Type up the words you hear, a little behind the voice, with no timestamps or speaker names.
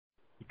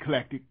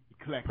eclectic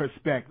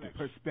perspective.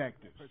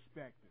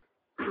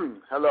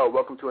 Hello,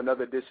 welcome to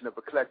another edition of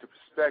Eclectic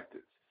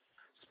Perspectives.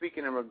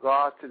 Speaking in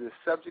regard to the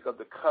subject of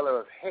the color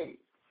of hate,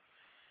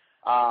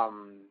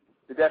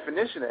 the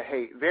definition of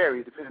hate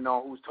varies depending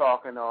on who's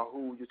talking or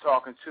who you're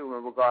talking to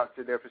in regards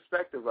to their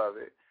perspective of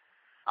it.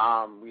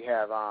 We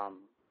have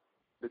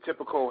the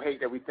typical hate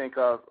that we think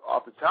of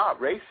off the top,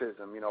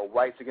 racism,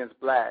 whites against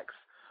blacks,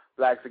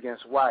 blacks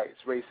against whites,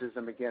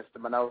 racism against the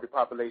minority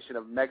population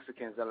of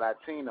Mexicans and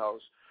Latinos.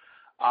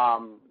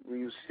 We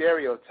use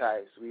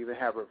stereotypes. We even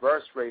have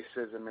reverse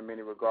racism in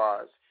many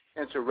regards,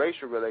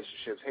 interracial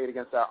relationships, hate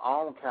against our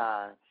own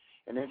kind,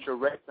 and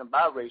intraracial and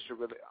biracial,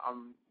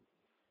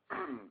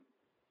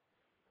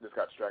 just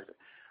got distracted,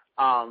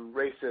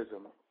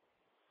 racism.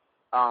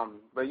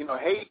 But,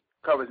 hate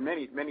covers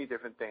many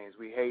different things.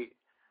 We hate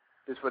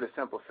just for the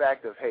simple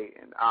fact of hate.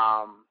 And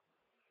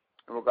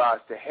in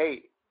regards to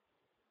hate,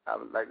 I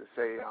would like to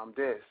say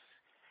this.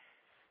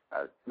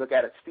 Look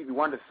at a Stevie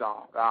Wonder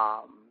song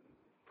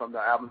from the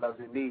album Love's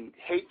in Need.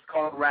 Hate's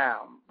going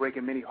around,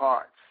 breaking many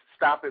hearts.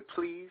 Stop it,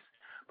 please,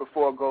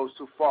 before it goes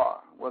too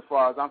far. Well, as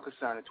far as I'm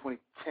concerned, in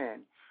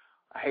 2010,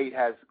 hate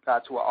has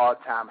got to an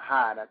all-time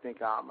high, and I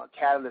think a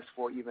catalyst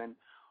for even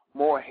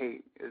more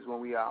hate is when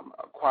we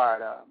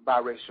acquired a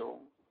biracial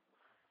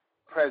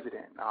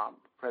president,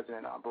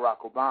 President Barack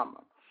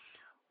Obama.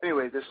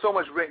 Anyway, there's so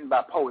much written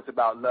by poets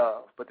about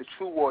love, but the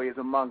true warriors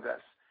among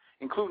us,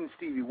 including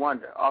Stevie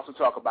Wonder, also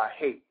talk about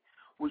hate,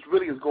 which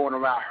really is going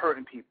around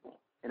hurting people,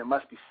 and it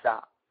must be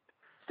stopped.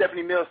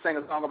 Stephanie Mills sang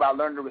a song about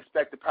learning to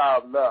respect the power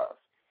of love.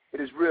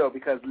 It is real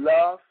because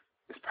love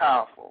is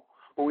powerful,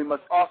 but we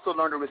must also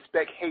learn to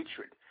respect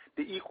hatred,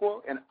 the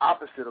equal and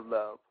opposite of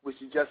love, which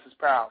is just as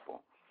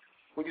powerful.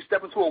 When you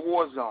step into a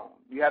war zone,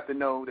 you have to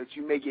know that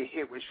you may get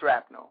hit with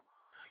shrapnel.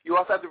 You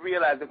also have to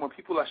realize that when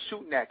people are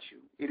shooting at you,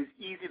 it is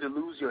easy to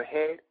lose your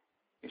head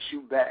and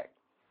shoot back.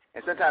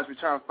 And sometimes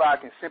return fire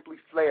can simply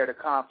flare the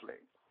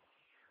conflict.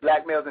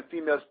 Black males and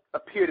females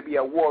appear to be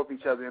at war with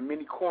each other in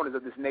many corners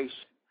of this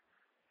nation.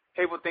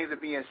 Hateful things are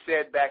being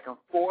said back and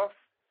forth,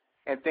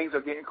 and things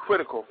are getting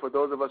critical for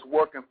those of us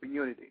working for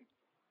unity.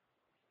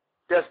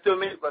 There are still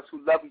many of us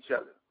who love each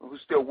other and who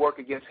still work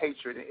against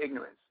hatred and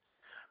ignorance.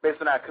 Based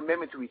on our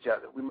commitment to each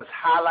other, we must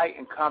highlight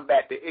and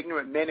combat the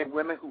ignorant men and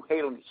women who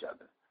hate on each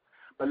other.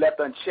 But left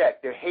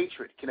unchecked, their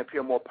hatred can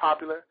appear more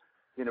popular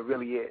than it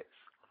really is.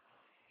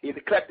 The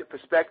Eclectic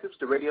Perspectives,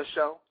 the radio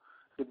show,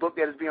 the book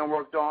that is being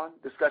worked on,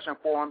 discussion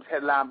forums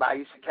headlined by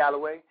Aisha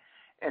Calloway,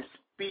 and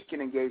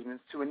speaking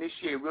engagements to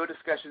initiate real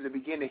discussions and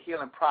begin the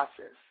healing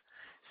process.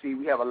 See,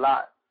 we have a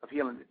lot of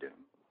healing to do.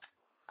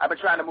 I've been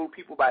trying to move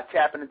people by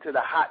tapping into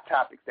the hot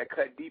topics that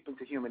cut deep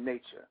into human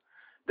nature.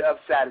 The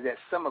upside is that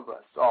some of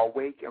us are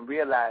awake and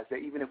realize that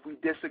even if we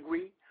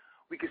disagree,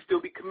 we can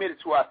still be committed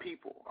to our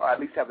people, or at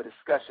least have a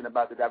discussion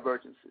about the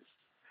divergences.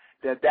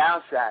 The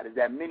downside is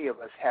that many of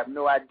us have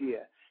no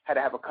idea how to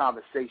have a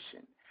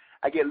conversation.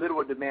 I get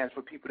literal demands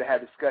for people to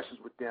have discussions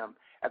with them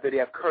after they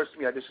have cursed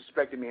me or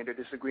disrespected me in their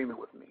disagreement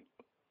with me.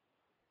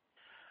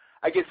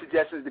 I get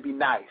suggestions to be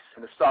nice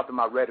and to soften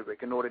my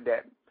rhetoric in order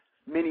that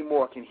many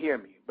more can hear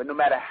me. But no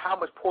matter how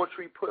much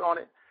poetry you put on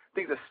it,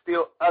 things are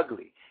still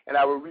ugly, and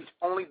I will reach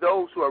only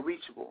those who are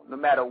reachable, no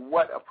matter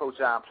what approach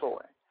I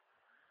employ.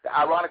 The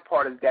ironic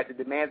part is that the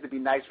demands to be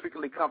nice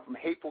frequently come from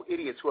hateful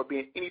idiots who are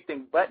being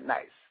anything but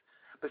nice.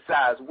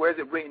 Besides, where is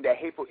it written that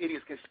hateful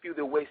idiots can spew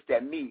their waste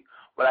at me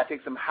while I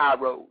take some high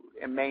road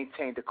and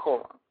maintain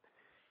decorum?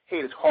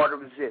 Hate is hard to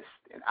resist,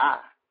 and I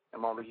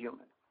am only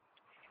human.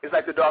 It's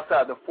like the dark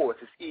side of the force.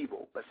 It's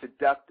evil, but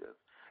seductive.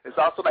 It's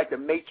also like the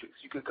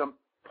Matrix. You can become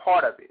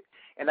part of it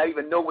and not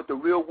even know what the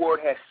real world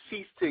has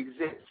ceased to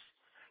exist.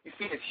 You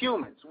see, as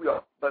humans, we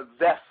are but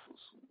vessels.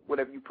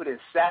 Whatever you put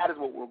inside is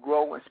what will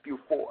grow and spew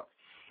forth.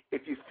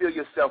 If you fill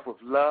yourself with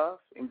love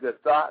and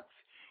good thoughts,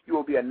 you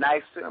will be a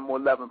nicer and more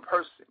loving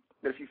person.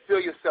 But if you fill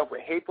yourself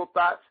with hateful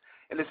thoughts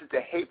and listen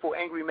to hateful,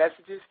 angry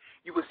messages,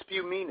 you will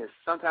spew meanness,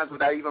 sometimes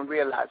without even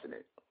realizing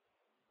it.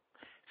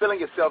 Filling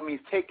yourself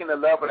means taking the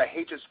love or the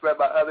hatred spread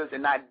by others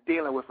and not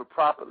dealing with it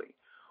properly.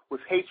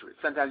 With hatred,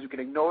 sometimes you can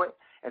ignore it,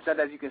 and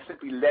sometimes you can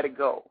simply let it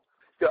go.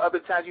 There are other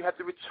times you have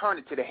to return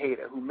it to the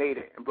hater who made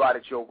it and brought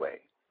it your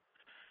way.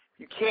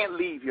 You can't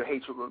leave your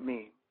hatred with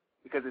me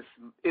because it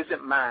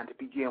isn't mine to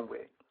begin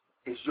with.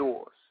 It's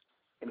yours,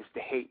 and it's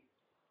the hate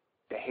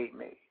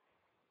made.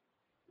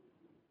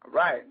 All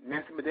right,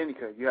 Nancy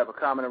Medinica, you have a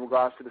comment in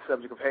regards to the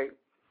subject of hate?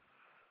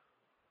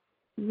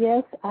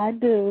 Yes, I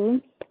do.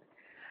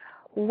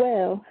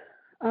 Well,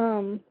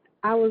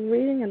 I was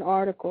reading an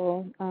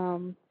article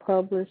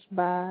published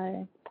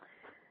by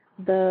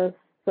the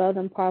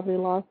Southern Poverty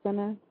Law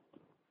Center,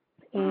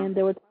 and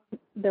they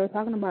were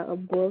talking about a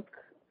book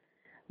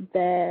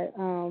that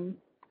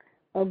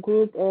a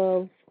group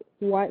of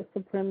white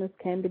supremacists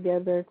came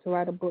together to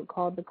write a book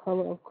called The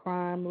Color of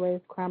Crime,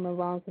 Race, Crime, and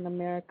Violence in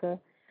America,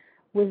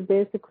 which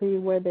basically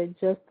where they're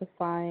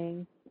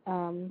justifying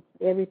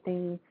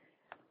everything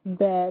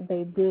that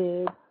they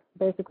did,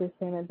 basically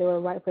saying that they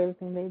were right for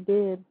everything they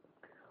did,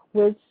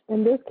 which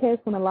in this case,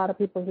 when a lot of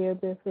people hear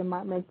this, it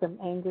might make them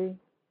angry.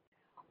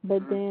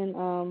 But then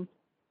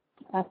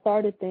I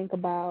started to think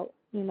about,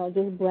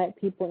 just black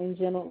people in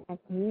general in our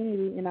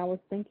community, and I was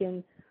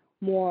thinking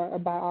more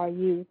about our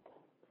youth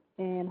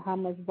and how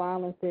much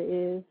violence there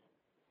is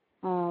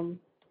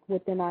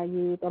within our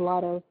youth. A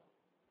lot of,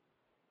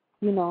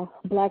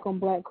 black on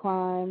black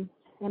crime,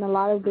 and a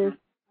lot of this,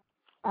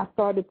 I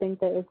started to think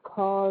that it's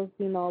caused,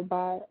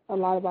 by a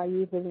lot of our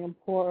youth living in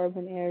poor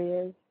urban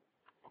areas,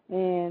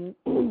 and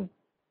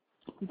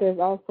there's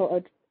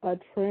also a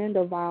trend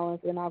of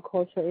violence in our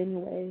culture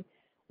anyway.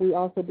 We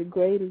also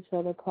degrade each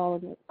other,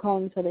 calling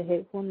each other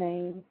hateful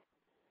names.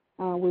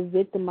 We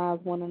victimize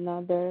one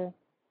another.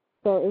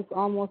 So it's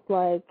almost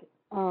like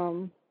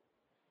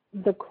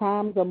the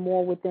crimes are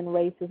more within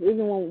races.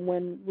 Even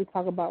when we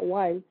talk about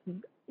whites,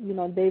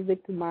 they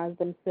victimize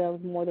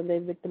themselves more than they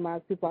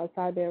victimize people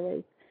outside their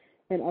race.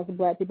 And us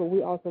black people,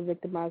 we also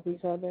victimize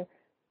each other.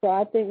 So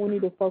I think we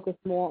need to focus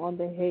more on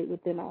the hate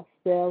within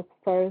ourselves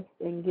first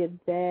and get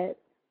that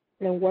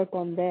and work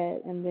on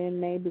that, and then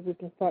maybe we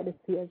can start to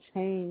see a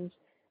change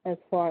as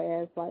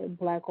far as like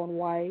black on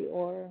white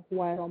or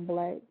white on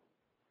black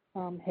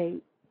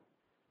hate.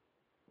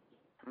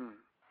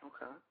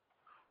 Okay.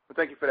 Well,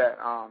 thank you for that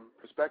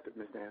perspective,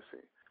 Ms.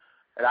 Nancy.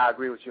 And I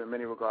agree with you in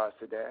many regards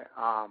to that.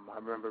 I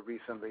remember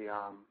recently,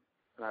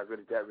 not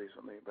really that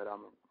recently, but a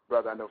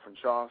brother I know from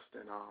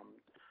Charleston,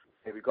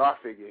 David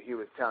Garfigure, he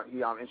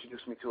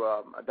introduced me to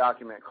a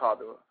document called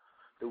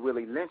the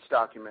Willie Lynch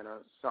document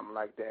or something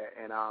like that,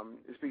 and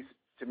it speaks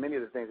to many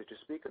of the things that you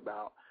speak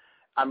about.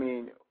 I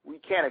mean, we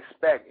can't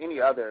expect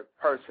any other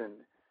person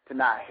to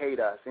not hate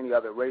us, any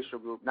other racial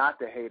group not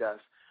to hate us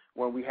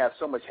when we have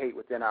so much hate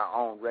within our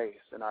own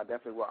race. And I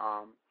definitely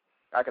will,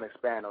 I can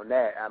expand on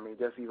that. I mean,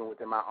 just even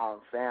within my own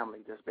family,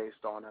 just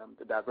based on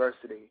the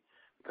diversity,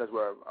 because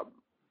we're a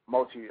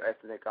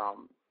multi-ethnic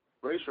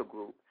racial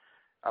group,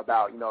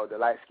 about, the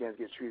light skins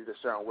get treated a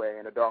certain way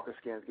and the darker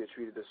skins get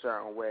treated a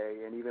certain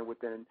way, and even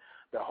within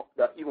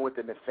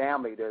the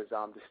family, there's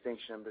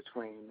distinction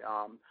between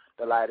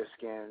the lighter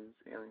skins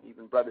and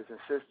even brothers and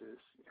sisters,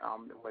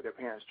 the way their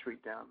parents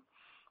treat them.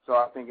 So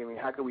I think,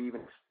 how could we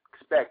even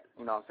expect,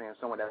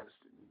 someone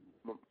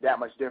that's that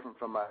much different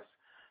from us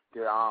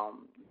to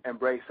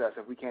embrace us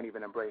if we can't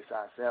even embrace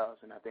ourselves?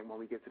 And I think when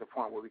we get to the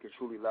point where we can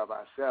truly love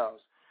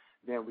ourselves,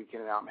 then we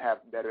can have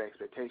better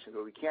expectations,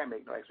 or we can't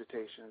make no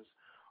expectations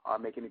or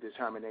make any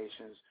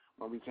determinations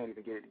when we can't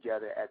even get it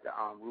together at the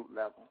root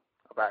level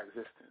of our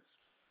existence.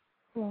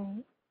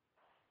 Right.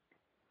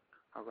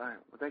 All right.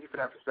 Well, thank you for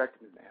that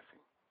perspective, Nancy.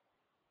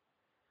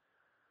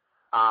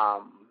 I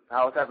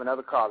also have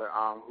another caller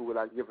who would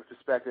like to give a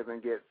perspective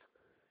and get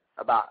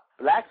about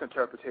blacks'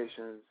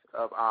 interpretations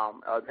of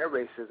their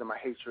racism or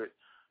hatred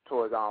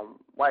towards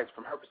whites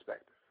from her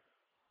perspective.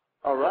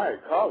 All right,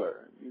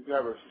 caller, you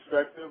have a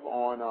perspective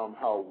on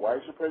how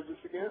whites are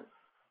prejudiced against?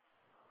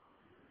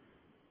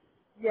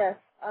 Yes.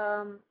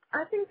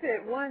 I think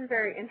that one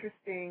very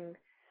interesting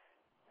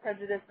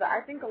prejudice that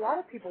I think a lot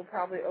of people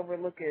probably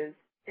overlook is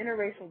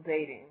interracial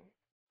dating.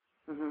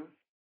 Mm-hmm.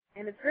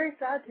 And it's very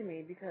sad to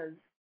me because,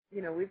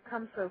 we've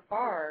come so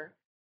far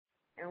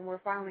and we're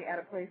finally at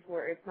a place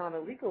where it's not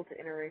illegal to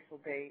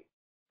interracial date.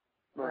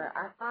 Right. But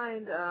I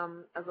find,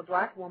 as a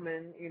black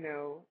woman,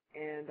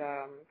 and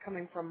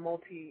coming from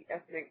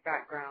multi-ethnic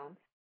backgrounds,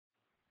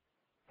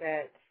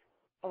 that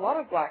a lot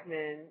of black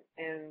men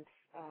and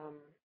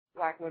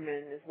black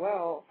women as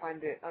well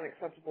find it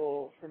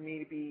unacceptable for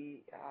me to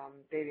be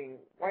dating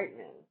white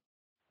men.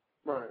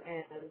 Right.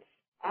 And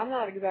I'm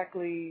not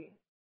exactly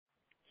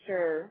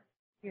sure,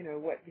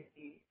 what the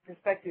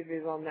perspective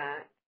is on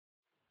that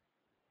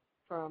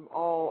from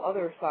all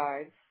other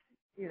sides,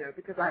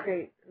 because I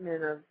date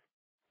men of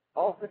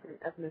all different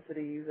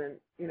ethnicities, and,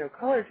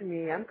 color to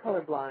me, I'm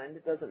colorblind.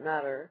 It doesn't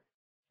matter,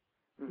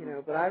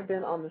 but I've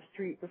been on the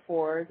street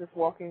before, just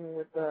walking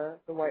with the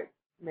white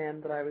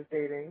man that I was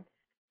dating,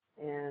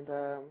 and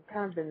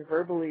kind of been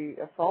verbally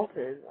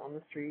assaulted on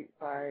the street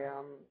by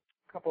a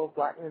couple of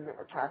black men that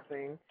were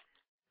passing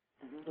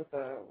with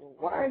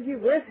why are you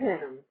with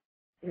him?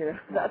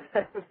 That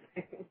type of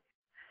thing.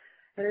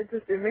 And it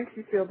makes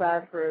you feel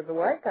bad for the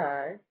white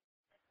guy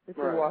that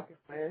you're walking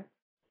with.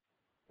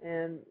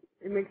 And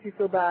it makes you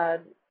feel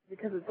bad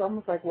because it's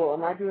almost like, well,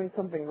 am I doing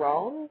something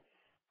wrong?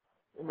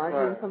 Am I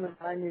doing something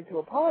that I need to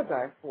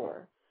apologize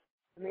for?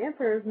 And the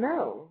answer is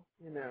no,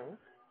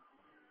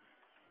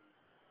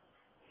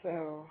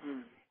 So.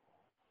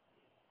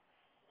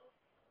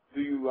 Do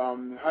you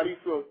how do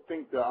you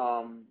think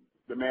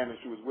the man that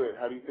she was with,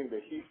 how do you think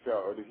that he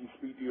felt, or did he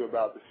speak to you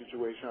about the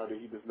situation, or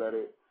did he just let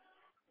it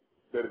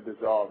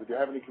dissolve? Did you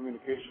have any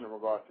communication in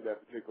regards to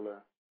that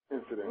particular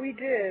incident? We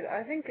did.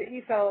 I think that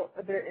he felt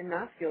a bit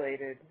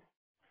emasculated.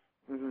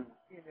 Mm-hmm.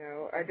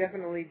 I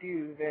definitely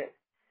do. That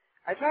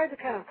I tried to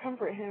kind of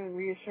comfort him and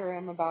reassure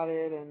him about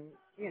it, and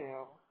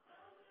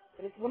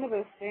but it's one of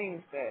those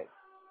things that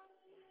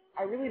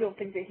I really don't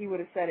think that he would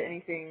have said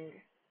anything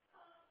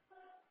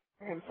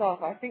for himself.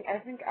 I think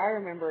I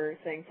remember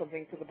saying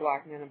something to the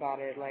black men about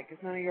it, like,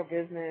 it's none of your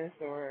business,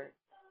 or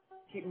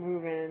keep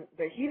moving,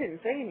 but he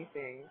didn't say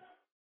anything.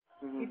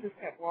 he just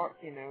kept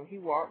he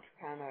walked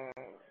kind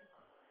of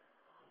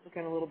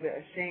looking a little bit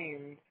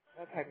ashamed,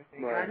 that type of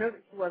thing. Right. And I know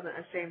that he wasn't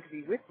ashamed to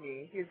be with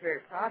me. He was very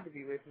proud to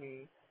be with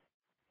me.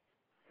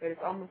 But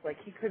it's almost like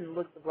he couldn't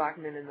look the black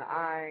men in the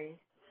eye.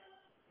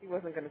 He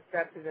wasn't going to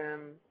step to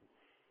them,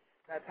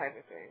 that type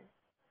of thing.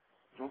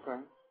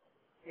 Okay.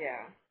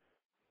 Yeah.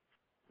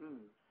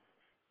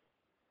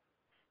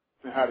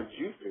 And how did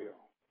you feel?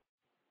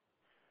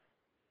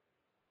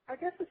 I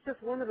guess it's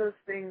just one of those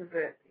things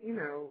that,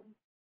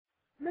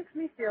 makes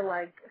me feel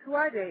like who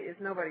I date is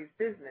nobody's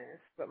business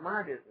but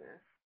my business.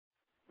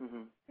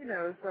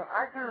 So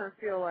I kind of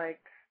feel like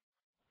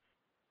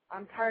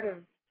I'm tired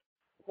of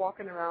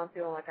walking around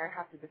feeling like I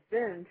have to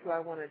defend who I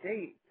want to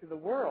date to the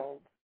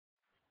world,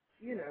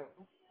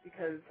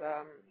 because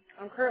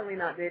I'm currently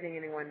not dating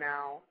anyone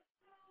now,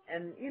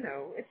 and,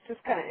 it's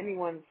just kind of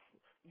anyone's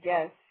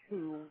guess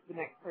who the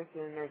next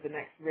person or the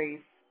next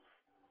race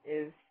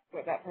is,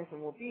 what that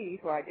person will be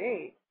who I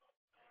date.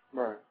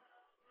 Right.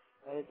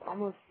 But it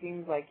almost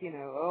seems like,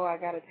 I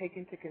got to take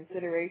into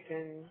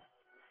consideration,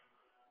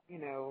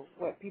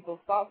 what people's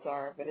thoughts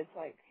are. But it's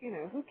like,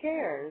 who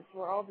cares?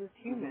 We're all just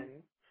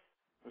human.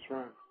 That's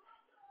right.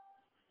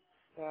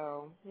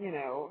 So,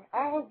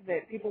 I hope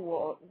that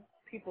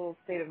people's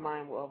state of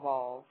mind will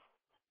evolve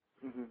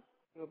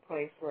to a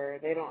place where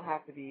they don't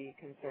have to be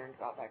concerned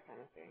about that kind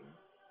of thing.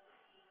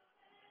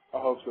 I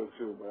hope so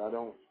too, but I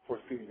don't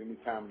foresee any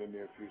time in the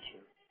near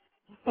future.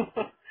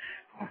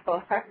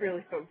 Well, I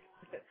really hope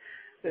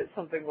that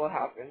something will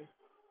happen.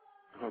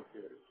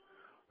 Okay.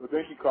 Well,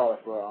 thank you, caller,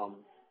 for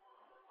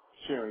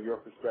sharing your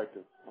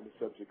perspective on the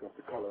subject of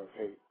the color of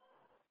hate.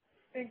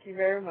 Thank you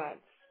very much.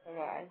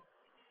 Bye-bye.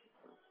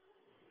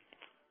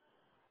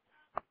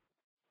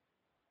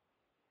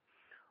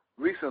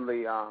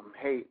 Recently,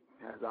 hate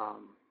has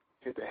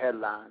hit the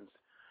headlines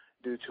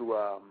due to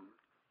a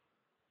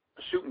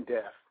shooting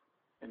death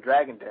and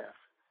dragon death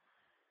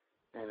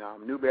in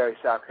Newberry,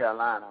 South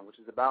Carolina, which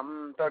is about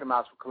 30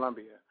 miles from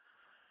Columbia.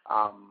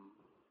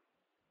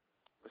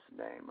 What's his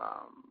name?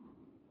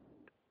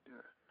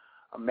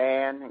 A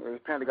man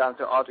apparently got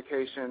into an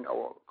altercation,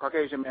 or a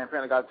Caucasian man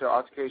apparently got into an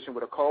altercation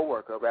with a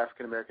co-worker of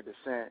African-American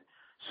descent,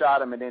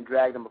 shot him, and then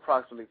dragged him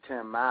approximately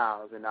 10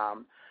 miles. And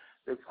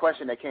the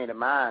question that came to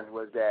mind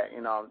was that,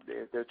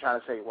 they're trying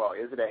to say, well,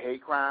 is it a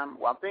hate crime?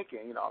 Well, I'm thinking,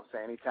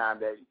 anytime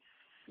that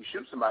you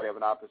shoot somebody of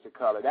an opposite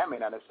color, that may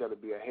not necessarily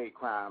be a hate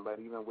crime, but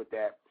even with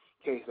that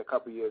case a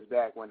couple of years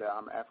back when the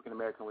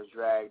African-American was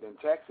dragged in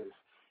Texas,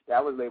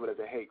 that was labeled as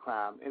a hate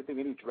crime. Anything,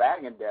 any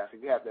dragon death,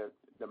 if you have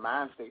the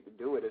mind state to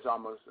do it, it's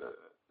almost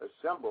a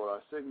symbol,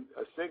 a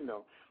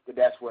signal that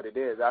that's what it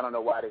is. I don't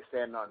know why they're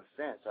standing on the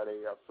fence. Are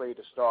they afraid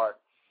to start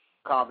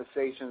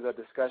conversations or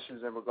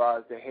discussions in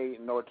regards to hate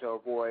in order to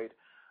avoid,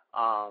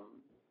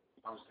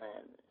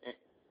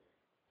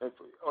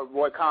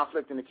 avoid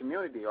conflict in the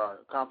community or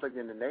conflict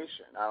in the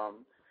nation?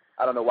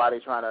 I don't know why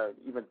they're trying to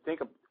even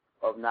think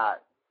of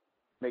not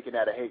making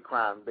that a hate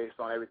crime based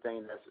on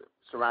everything that's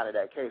surrounding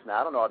that case. Now,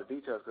 I don't know all the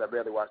details because I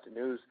barely watch the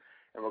news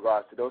in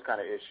regards to those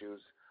kind of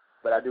issues,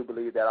 but I do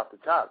believe that off the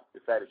top, the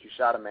fact that you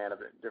shot a man of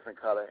a different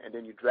color and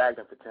then you dragged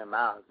him for 10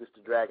 miles, just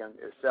the dragging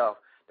itself,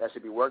 that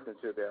should be worked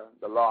into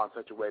the law in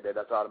such a way that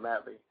that's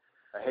automatically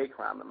a hate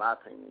crime, in my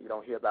opinion. You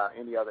don't hear about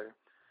any other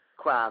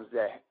crimes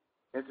that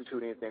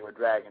institute anything with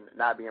dragging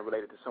not being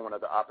related to someone of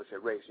the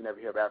opposite race. You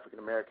never hear of African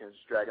Americans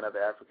dragging other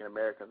African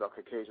Americans or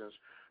Caucasians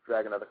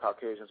dragging other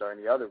Caucasians or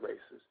any other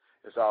races.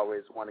 It's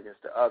always one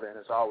against the other, and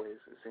it's always,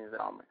 it seems,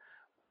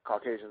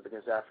 Caucasians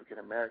against African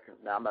Americans.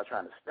 Now, I'm not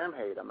trying to stem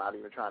hate. I'm not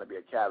even trying to be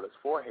a catalyst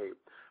for hate,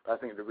 but I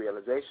think the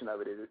realization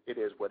of it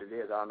is what it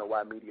is. I don't know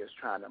why media is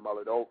trying to mull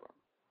it over.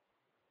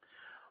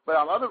 But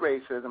other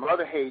racism,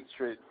 other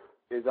hatred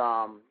is,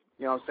 a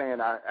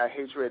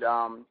hatred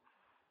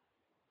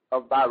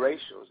of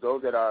biracials,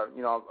 those that are,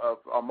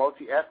 of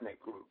multi-ethnic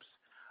groups.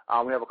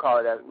 We have a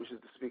caller that wishes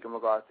to speak in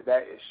regards to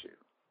that issue.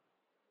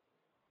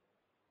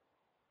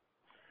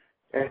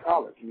 And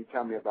caller, can you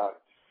tell me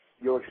about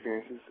your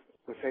experiences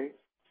with hate?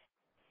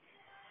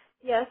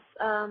 Yes,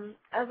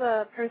 as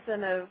a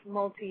person of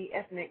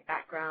multi-ethnic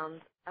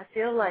background, I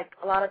feel like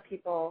a lot of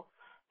people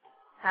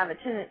have a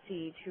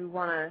tendency to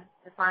want to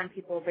define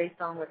people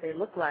based on what they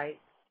look like.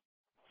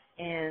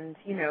 And,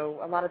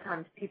 a lot of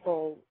times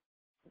people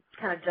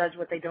kind of judge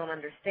what they don't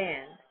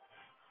understand.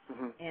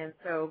 Mm-hmm. And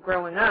so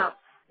growing up,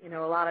 a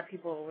lot of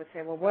people would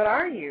say, well, what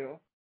are you?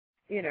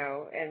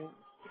 And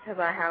because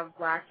I have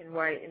black and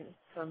white and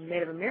some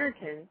Native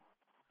American,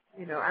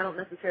 I don't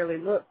necessarily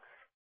look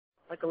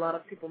like a lot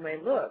of people may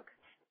look.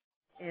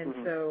 And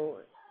so,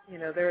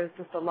 there is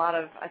just a lot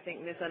of, I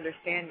think,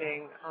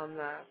 misunderstanding on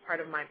the part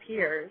of my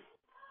peers.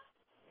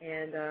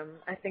 And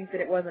I think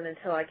that it wasn't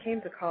until I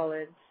came to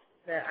college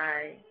that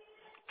I,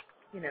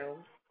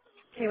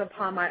 came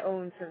upon my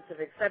own sense of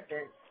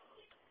acceptance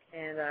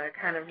and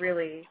kind of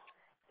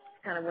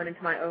went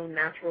into my own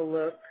natural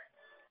look.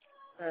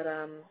 But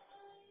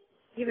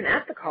even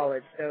at the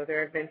college, though,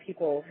 there have been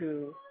people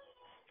who,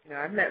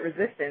 I've met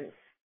resistance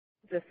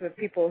just with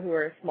people who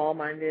are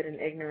small-minded and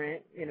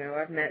ignorant.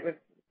 I've met with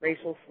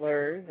racial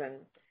slurs and,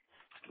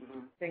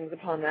 things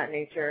upon that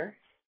nature.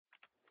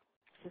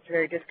 It's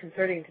very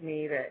disconcerting to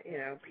me that, you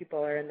know, people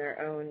are in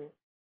their own,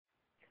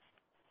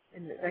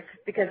 and that's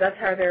because that's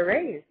how they're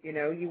raised. You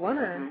know, you want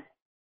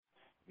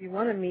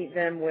to meet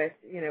them with,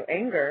 you know,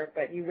 anger,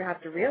 but you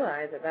have to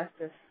realize that that's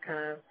just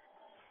kind of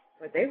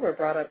what they were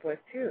brought up with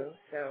too.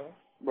 So.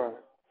 Right.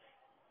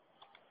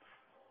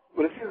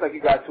 Well, it seems like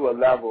you got to a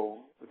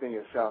level within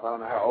yourself. I don't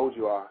know how old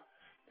you are,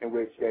 in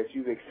which that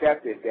you've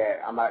accepted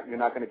that you're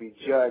not going to be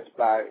judged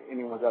by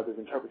anyone else's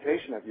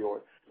interpretation of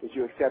yours. That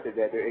you accepted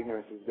that their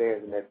ignorance is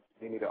theirs and that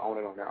they need to own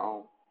it on their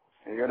own,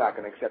 and you're not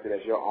going to accept it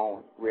as your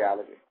own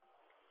reality.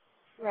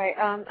 Right.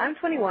 I'm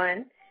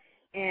 21,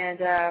 and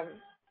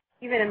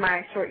even in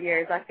my short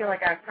years, I feel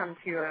like I've come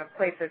to a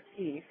place of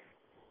peace.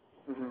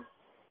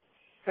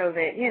 So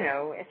that, you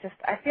know, it's just,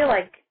 I feel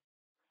like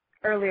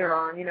earlier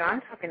on, you know,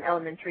 I'm talking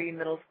elementary,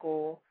 middle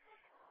school,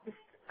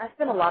 I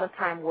spent a lot of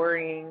time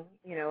worrying,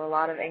 you know, a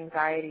lot of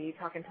anxiety,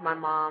 talking to my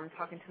mom,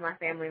 talking to my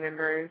family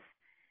members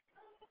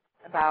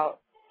about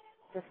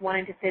just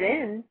wanting to fit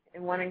in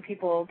and wanting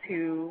people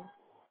to,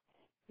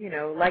 you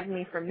know, like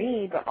me for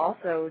me, but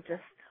also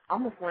just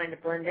almost wanting to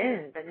blend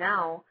in. But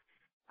now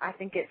I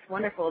think it's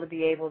wonderful to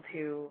be able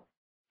to,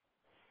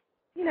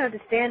 you know, to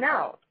stand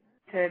out,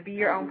 to be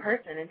your own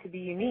person and to be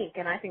unique.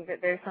 And I think that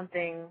there's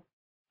something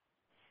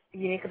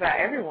unique about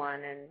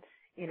everyone. And,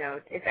 you know,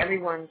 if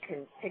everyone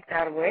can take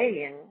that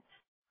away and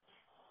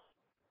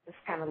just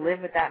kind of live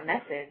with that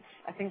message,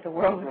 I think the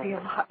world would be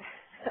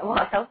a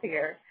lot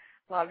healthier,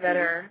 a lot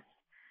better,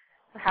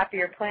 a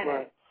happier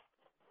planet.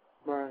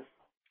 Right.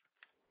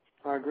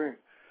 I agree.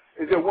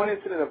 Is there one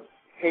incident of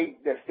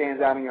hate that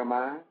stands out in your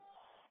mind?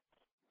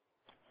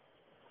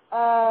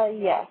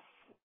 Yes.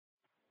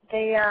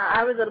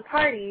 I was at a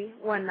party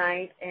one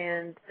night,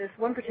 and this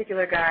one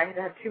particular guy had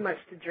had too much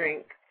to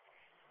drink,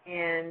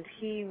 and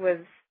he was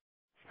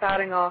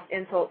spouting off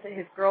insults at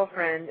his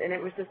girlfriend, and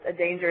it was just a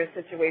dangerous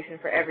situation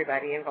for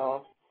everybody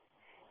involved.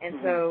 And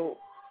so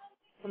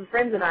some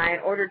friends and I, in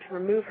order to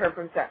remove her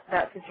from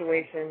that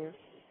situation,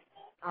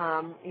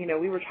 you know,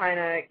 we were trying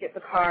to get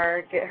the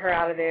car, get her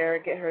out of there,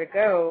 get her to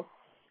go.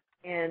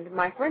 And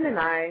my friend and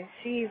I,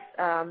 she's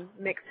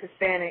mixed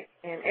Hispanic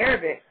and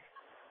Arabic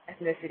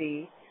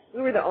ethnicity.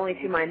 We were the only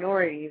two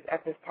minorities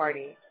at this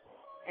party.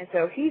 And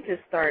so he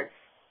just starts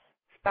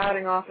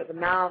spouting off at the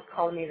mouth,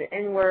 calling me the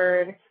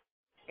N-word.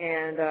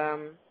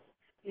 And,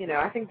 you know,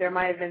 I think there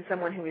might have been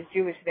someone who was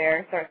Jewish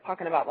there, starts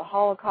talking about the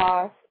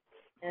Holocaust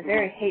in a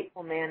very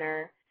hateful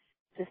manner,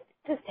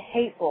 just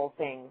hateful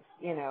things,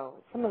 you know,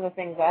 some of the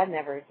things I'd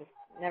never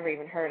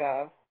even heard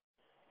of.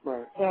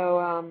 Right.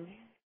 So,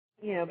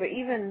 you know, but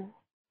even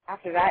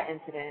after that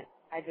incident,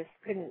 I just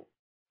couldn't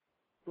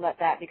let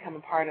that become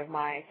a part of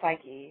my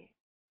psyche.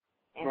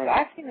 And so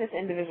I've seen this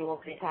individual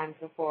 3 times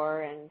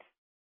before, and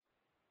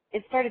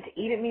it started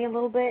to eat at me a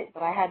little bit,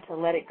 but I had to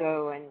let it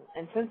go.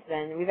 And since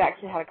then, we've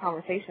actually had a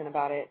conversation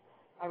about it.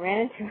 I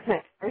ran into him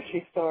at the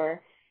grocery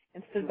store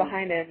and stood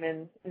behind him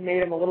and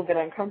made him a little bit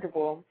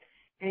uncomfortable.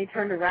 And he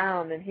turned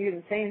around, and he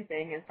didn't say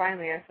anything. And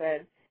finally I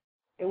said,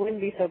 it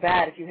wouldn't be so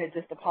bad if you had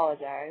just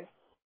apologized.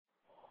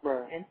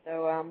 Right. And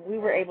so we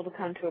were able to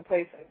come to a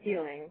place of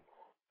healing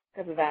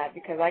because of that,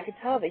 because I could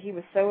tell that he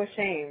was so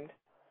ashamed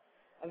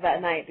of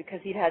that night because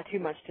he'd had too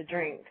much to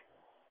drink.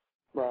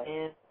 Right.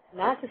 And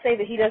not to say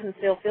that he doesn't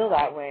still feel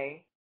that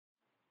way,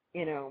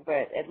 you know,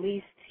 but at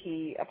least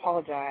he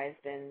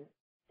apologized, and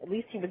at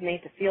least he was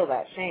made to feel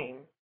that shame.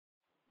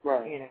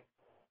 Right. You know.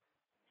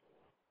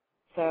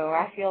 So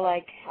I feel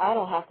like I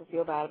don't have to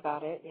feel bad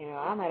about it. You know,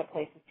 I'm at a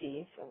place of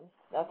peace, and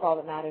that's all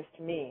that matters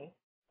to me.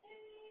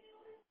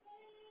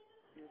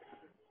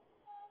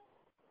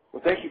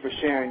 Well, thank you for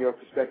sharing your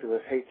perspective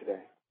of hate today.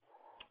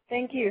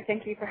 Thank you.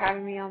 Thank you for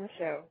having me on the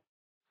show.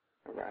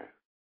 All right.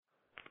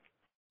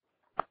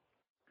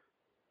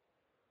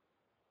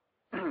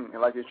 I'd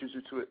like to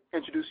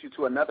introduce you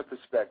to another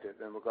perspective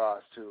in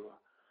regards to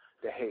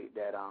the hate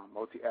that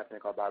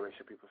multi-ethnic or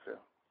biracial people feel.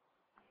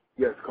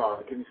 Yes,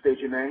 Carla. Can you state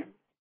your name?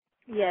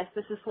 Yes,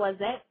 this is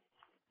Flazette.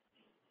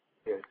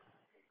 Yes.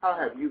 How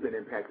have you been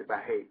impacted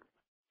by hate?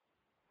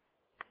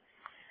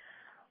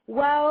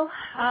 Well,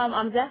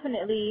 I'm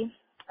definitely,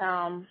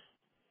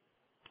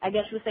 I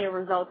guess you would say, a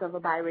result of a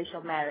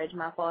biracial marriage.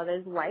 My father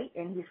is white,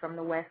 and he's from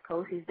the West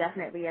Coast. He's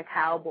definitely a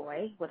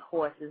cowboy with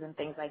horses and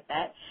things like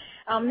that.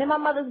 Then my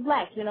mother's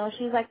black. You know,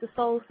 she's like the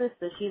soul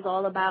sister. She's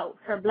all about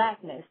her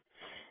blackness.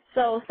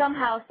 So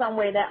somehow, some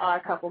way, that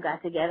our couple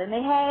got together, and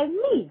they had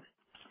me.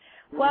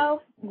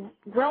 Well,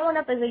 growing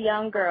up as a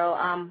young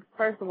girl,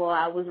 first of all,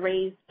 I was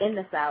raised in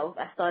the South.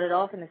 I started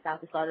off in the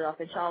South. I started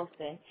off in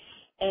Charleston.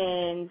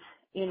 And,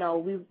 you know,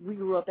 we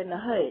grew up in the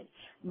hood.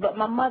 But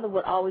my mother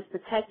would always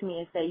protect me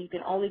and say, you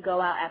can only go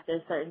out after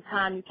a certain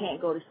time. You can't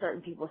go to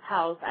certain people's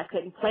house. I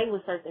couldn't play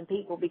with certain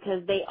people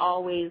because they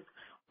always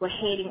were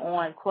hating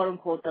on,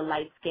 quote-unquote, the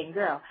light-skinned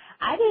girl.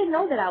 I didn't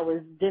know that I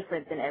was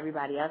different than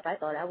everybody else. I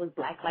thought I was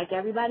black like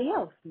everybody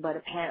else. But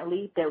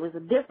apparently there was a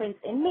difference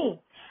in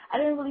me. I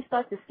didn't really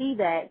start to see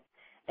that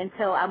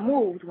until I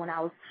moved when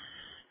I was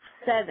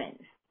 7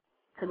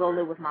 to go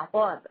live with my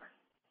father.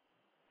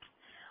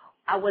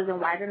 I wasn't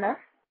white enough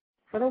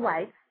for the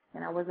whites,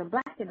 and I wasn't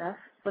black enough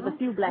for the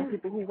few black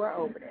people who were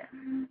over there.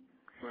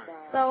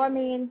 So, I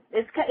mean,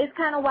 it's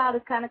kind of wild.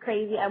 It's kind of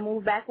crazy. I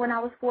moved back when I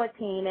was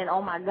 14, and,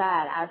 oh, my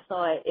God, I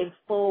saw it in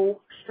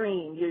full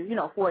stream. You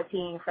know,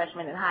 14,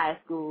 freshman in high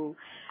school,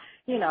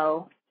 you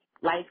know,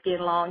 light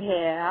skin, long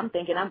hair. I'm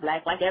thinking I'm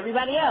black like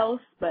everybody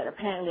else, but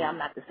apparently I'm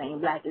not the same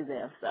black as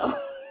them, so.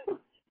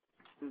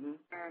 Mm-hmm.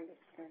 I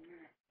understand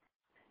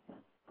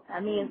that. I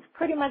mean, it's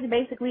pretty much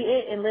basically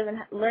it in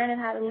learning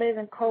how to live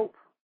and cope,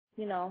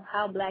 you know,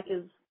 how black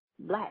is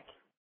black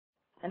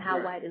and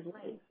how white is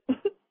white.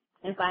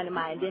 And finding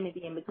my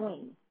identity in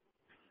between.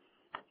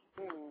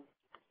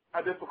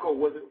 How difficult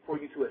was it for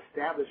you to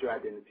establish your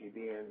identity,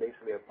 being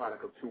basically a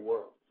product of two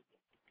worlds?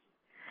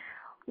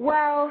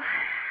 Well,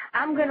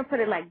 I'm going to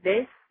put it like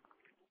this.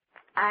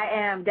 I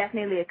am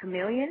definitely a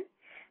chameleon.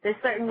 There's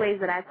certain ways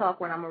that I talk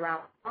when I'm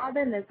around my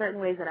father, and there's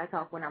certain ways that I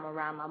talk when I'm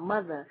around my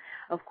mother.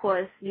 Of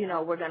course, you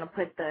know, we're going to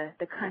put the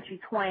country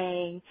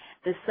twang,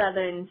 the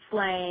southern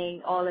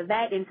slang, all of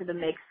that into the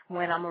mix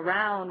when I'm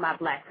around my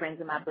black friends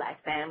and my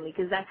black family,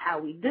 because that's how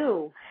we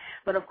do.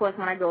 But, of course,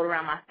 when I go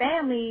around my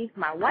family,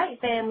 my white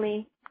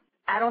family,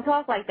 I don't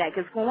talk like that,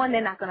 because, for one,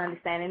 they're not going to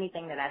understand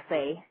anything that I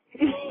say.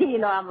 You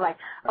know, I'm like,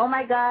 oh,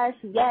 my gosh,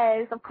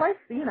 yes, of course,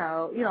 you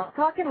know,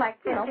 talking like,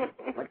 you know,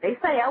 what they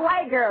say, a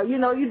white girl, you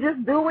know, you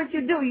just do what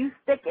you do. You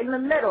stick in the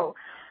middle.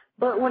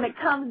 But when it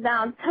comes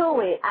down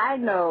to it, I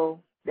know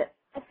that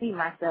I see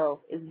myself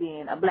as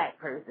being a black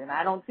person.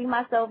 I don't see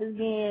myself as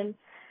being,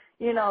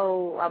 you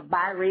know, a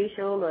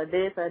biracial or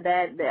this or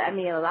that. I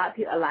mean, a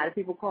lot of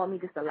people call me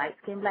just a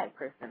light-skinned black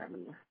person. I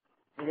mean,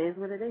 it is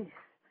what it is.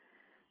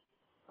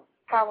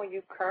 How are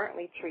you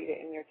currently treated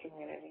in your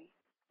community?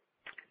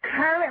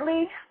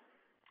 Currently,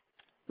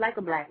 like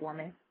a black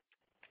woman.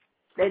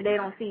 They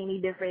don't see any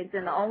difference,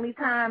 and the only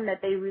time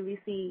that they really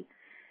see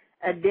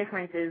a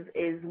difference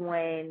is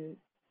when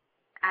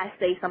I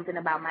say something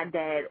about my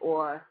dad,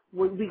 or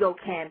we go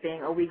camping,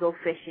 or we go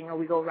fishing, or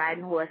we go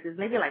riding horses, and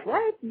they be like,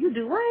 what? You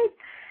do what?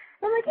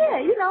 I'm like, yeah,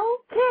 you know,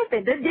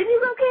 camping. Didn't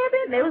you go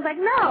camping? They was like,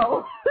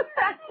 no.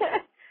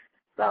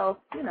 So,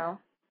 you know,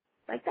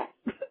 like that.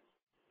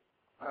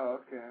 Oh,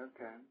 okay.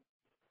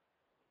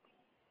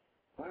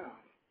 Wow.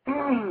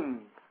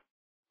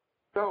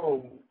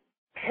 So,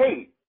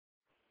 hate.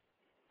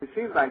 It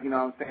seems like, you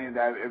know what I'm saying,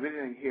 that I really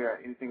didn't hear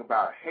anything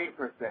about hate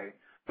per se.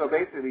 So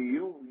basically,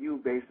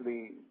 you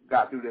basically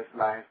got through this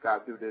life,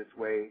 got through this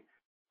way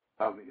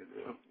of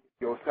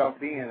yourself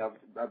being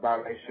a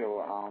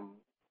biracial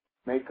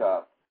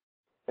makeup.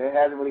 It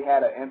hasn't really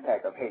had an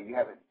impact of hate. You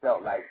haven't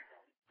felt like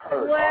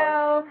hurt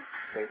well,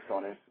 based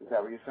on this. Is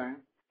that what you're saying?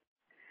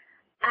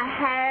 I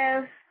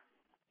have.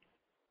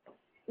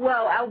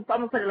 Well, I'm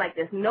going to put it like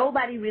this.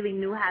 Nobody really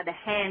knew how to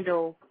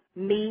handle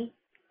me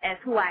as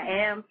who I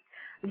am.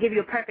 I'll give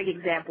you a perfect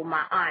example.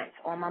 My aunt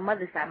on my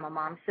mother's side, my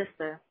mom's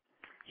sister,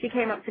 she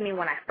came up to me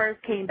when I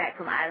first came back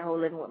from Idaho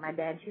living with my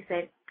dad, and she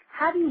said,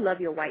 how do you love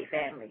your white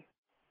family?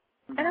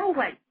 And I was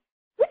like,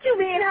 what you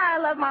mean how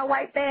I love my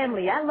white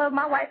family? I love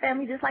my white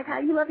family just like how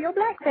you love your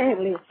black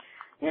family,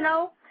 you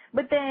know?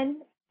 But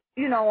then,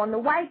 you know, on the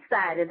white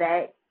side of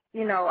that,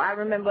 you know, I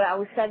remember I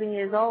was 7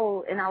 years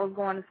old, and I was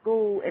going to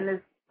school, and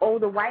this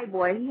older white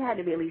boy, he had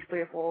to be at least 3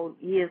 or 4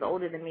 years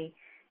older than me.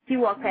 He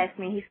walked past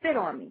me, and he spit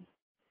on me.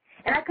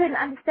 And I couldn't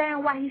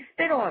understand why he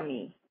spit on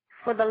me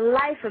for the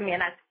life of me.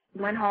 And I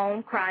went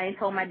home crying,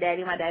 told my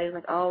daddy. My daddy was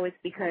like, oh, it's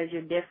because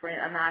you're different,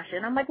 Anasha.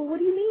 And I'm like, well, what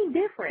do you mean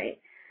different?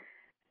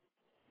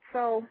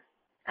 So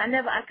I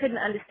couldn't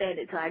understand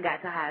it until I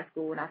got to high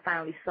school, and I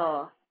finally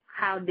saw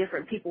how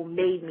different people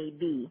made me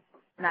be,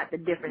 not the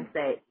difference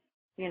that,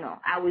 you know,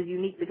 I was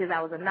unique because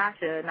I was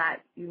Anasha, not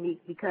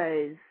unique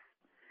because,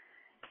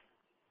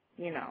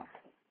 you know,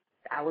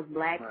 I was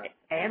black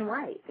and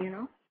white, you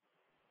know.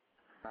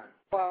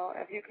 Well,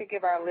 if you could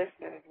give our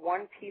listeners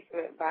one piece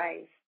of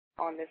advice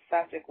on this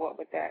subject, what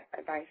would that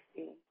advice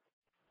be?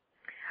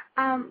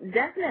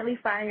 Definitely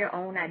find your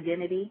own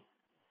identity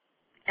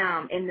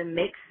in the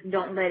mix.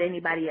 Don't let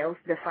anybody else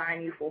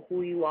define you for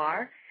who you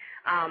are.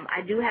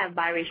 I do have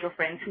biracial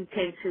friends who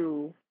tend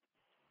to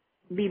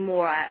be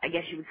more, I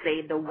guess you would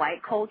say, the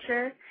white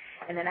culture.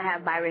 And then I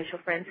have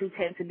biracial friends who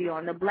tend to be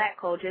on the black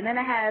culture. And then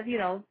I have, you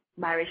know,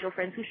 biracial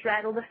friends who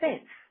straddle the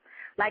fence.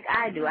 Like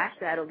I do. I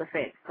straddle the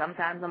fence.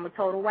 Sometimes I'm a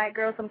total white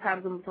girl.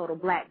 Sometimes I'm a total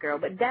black girl.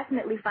 But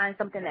definitely find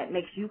something that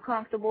makes you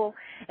comfortable.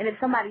 And if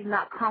somebody's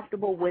not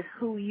comfortable with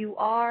who you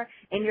are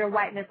in your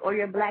whiteness or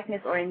your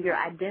blackness or in your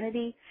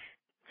identity,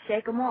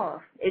 shake them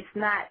off. It's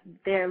not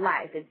their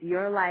life. It's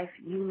your life.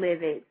 You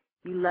live it.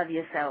 You love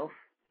yourself.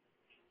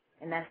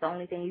 And that's the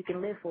only thing you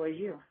can live for is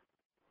you.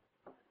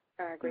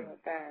 I agree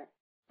with that.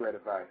 Great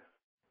advice.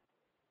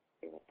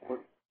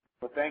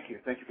 Well, thank you.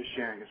 Thank you for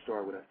sharing your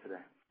story with us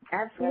today.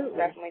 Absolutely.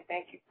 Yes, definitely.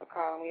 Thank you for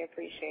calling. We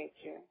appreciate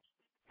you.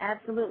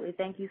 Absolutely.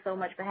 Thank you so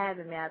much for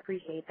having me. I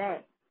appreciate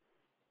that.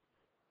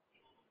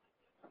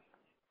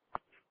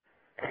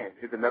 And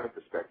here's another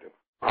perspective.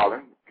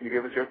 Colin, can you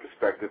give us your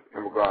perspective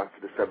in regards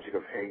to the subject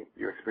of hate,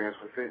 your experience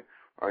with it,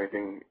 or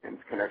anything in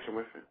connection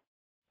with it?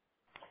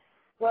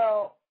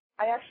 Well,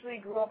 I actually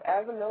grew up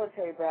as a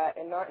military brat,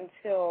 and not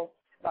until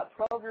about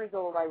 12 years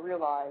old I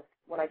realized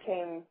when I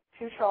came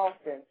to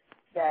Charleston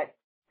that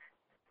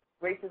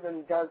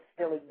racism does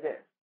still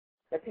exist,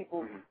 that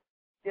people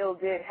still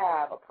did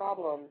have a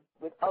problem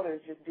with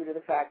others just due to the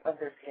fact of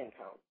their skin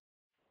tone.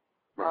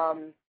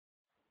 Right.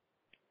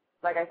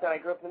 Like I said, I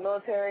grew up in the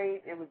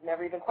military. It was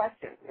never even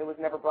questioned. It was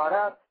never brought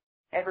up.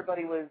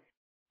 Everybody was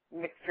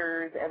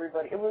mixtures.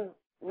 It was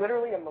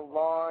literally a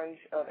melange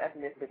of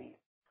ethnicities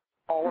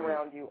all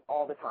around you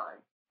all the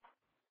time.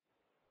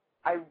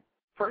 I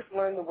first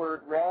learned the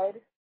word red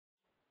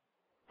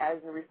as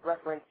a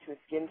reference to a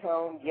skin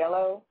tone,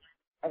 yellow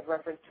as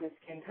reference to a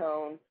skin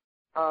tone,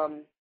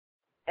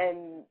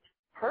 and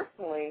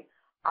personally,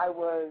 I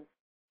was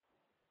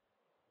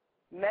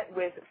met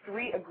with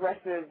 3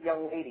 aggressive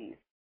young ladies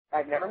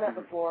I'd never met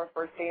before,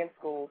 first day in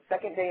school,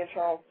 second day in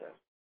Charleston,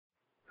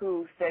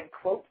 who said,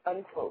 quote,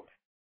 unquote,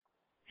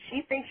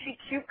 "She thinks she's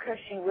cute because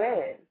she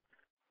red."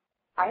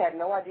 I had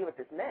no idea what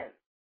this meant.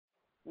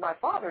 My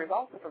father is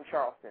also from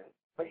Charleston,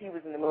 but he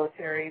was in the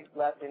military,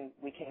 left, and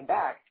we came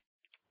back.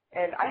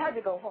 And I had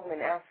to go home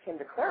and ask him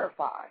to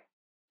clarify.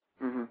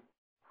 Mm-hmm.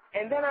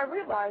 And then I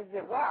realized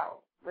that,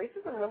 wow,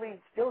 racism really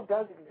still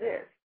does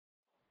exist.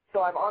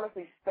 So I've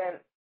honestly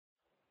spent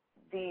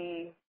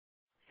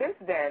since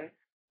then,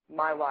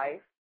 my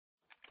life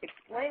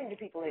explaining to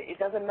people it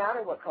doesn't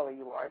matter what color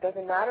you are. It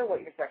doesn't matter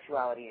what your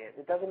sexuality is.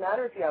 It doesn't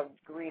matter if you have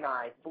green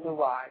eyes,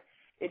 blue eyes.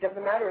 It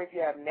doesn't matter if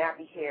you have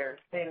nappy hair,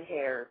 thin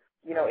hair.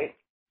 You know,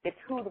 it's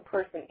who the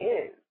person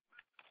is.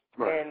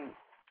 Right. And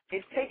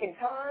it's taken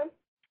time,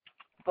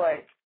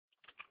 but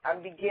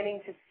I'm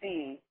beginning to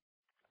see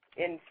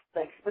in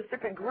like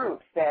specific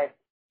groups that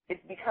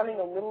it's becoming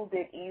a little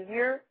bit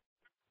easier,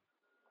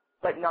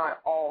 but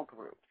not all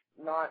groups,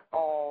 not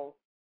all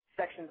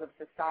sections of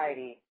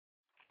society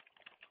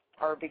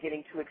are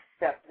beginning to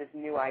accept this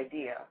new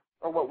idea,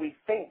 or what we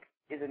think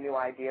is a new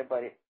idea,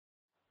 but it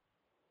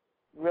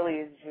really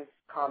is just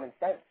common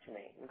sense to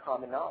me and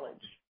common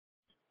knowledge.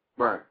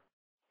 Right.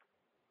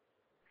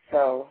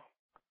 So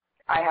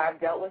I have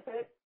dealt with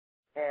it,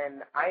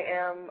 and I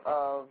am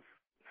of,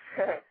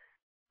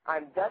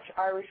 I'm Dutch,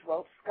 Irish,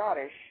 Welsh,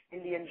 Scottish,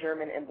 Indian,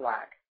 German, and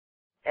black.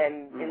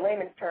 And in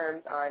layman's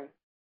terms, I'm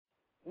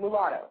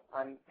mulatto.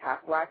 I'm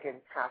half black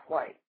and half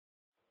white.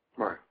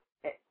 Right.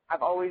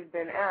 I've always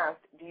been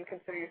asked, do you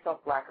consider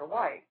yourself black or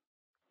white?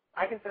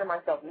 I consider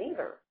myself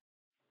neither.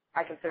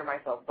 I consider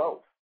myself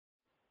both.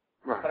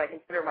 Right. But I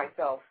consider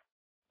myself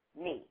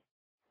me,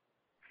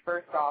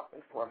 first off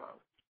and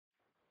foremost.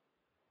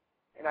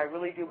 And I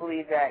really do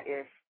believe that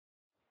if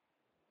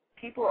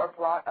people are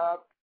brought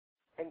up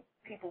and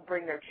people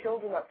bring their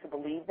children up to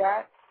believe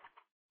that,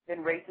 then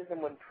racism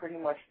would pretty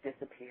much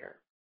disappear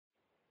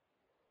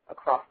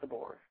across the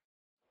board.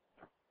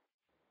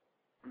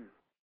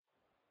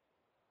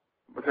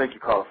 Well, thank you,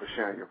 caller, for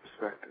sharing your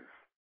perspective.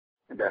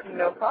 And that's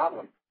no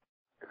problem.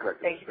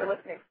 Thank you for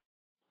listening.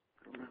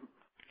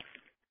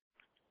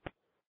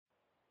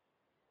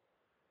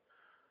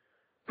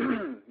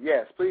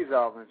 Yes, please,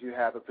 Alvin, if you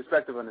have a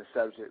perspective on the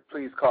subject,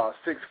 please call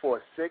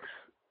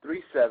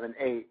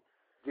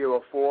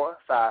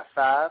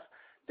 646-378-0455.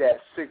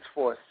 That's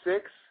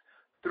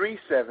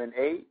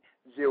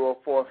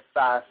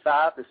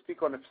 646-378-0455 to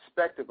speak on the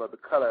perspective of the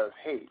color of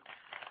hate.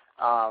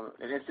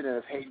 An incident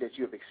of hate that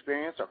you have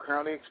experienced or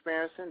currently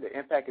experiencing, the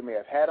impact it may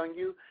have had on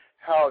you,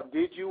 how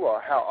did you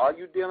or how are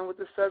you dealing with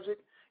the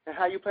subject, and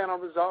how you plan on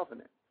resolving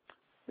it.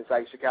 Ms.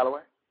 Aisha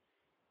Calloway.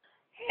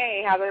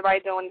 Hey, how's everybody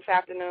doing this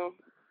afternoon?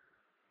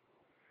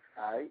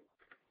 All right.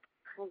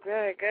 Well,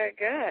 good.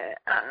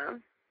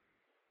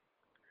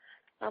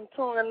 I'm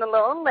tuning in a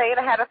little late.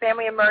 I had a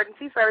family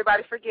emergency, so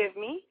everybody forgive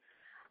me.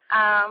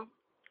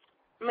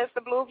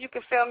 Mr. Blue, if you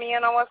can fill me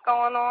in on what's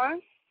going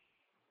on.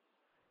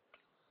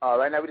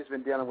 Right now, we've just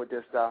been dealing with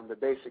this, the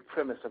basic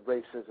premise of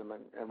racism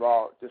and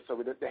raw. Just so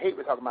the hate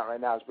we're talking about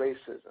right now is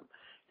racism.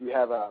 Do you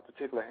have a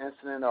particular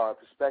incident or a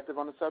perspective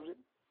on the subject?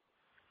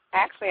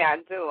 Actually,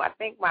 I do. I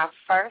think my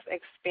first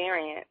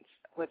experience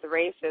with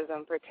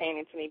racism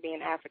pertaining to me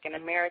being African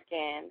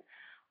American,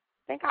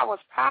 I think I was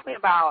probably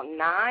about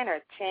 9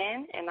 or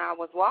 10, and I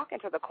was walking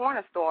to the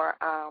corner store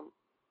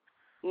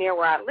near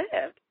where I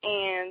lived,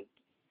 and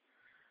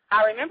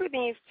I remember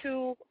these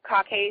 2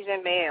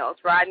 Caucasian males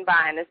riding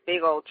by in this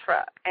big old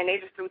truck, and they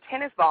just threw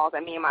tennis balls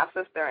at me and my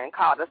sister and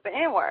called us the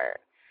N-word.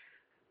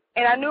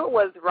 And I knew it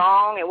was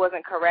wrong, it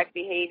wasn't correct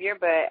behavior,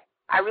 but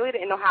I really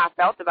didn't know how I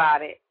felt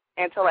about it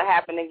until it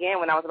happened again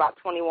when I was about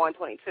 21,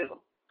 22.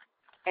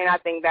 And I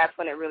think that's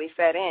when it really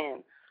set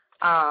in.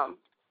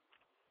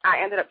 I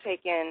ended up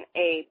taking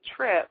a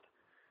trip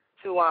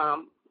to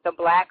the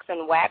Blacks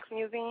and Wax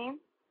Museum,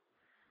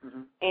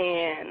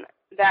 and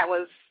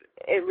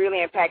it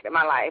really impacted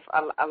my life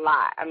a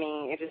lot. I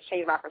mean, it just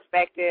changed my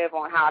perspective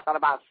on how I thought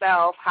about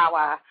self, how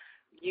I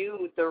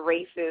viewed the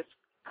racist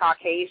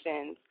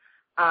Caucasians.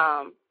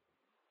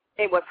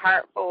 It was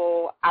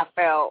hurtful. I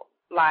felt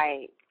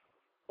like,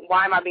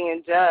 why am I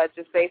being judged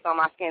just based on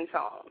my skin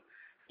tone?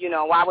 You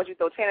know, why would you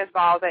throw tennis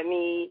balls at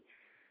me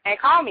and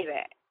call me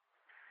that?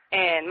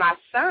 And my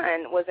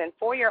son was in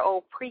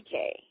 4-year-old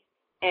pre-K.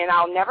 And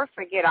I'll never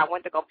forget, I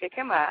went to go pick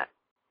him up.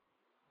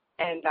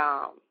 And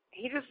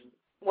he just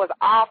was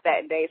off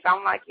that day. So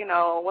I'm like,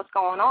 what's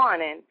going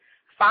on? And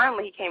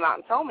finally he came out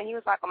and told me. He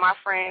was like, well, my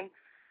friend,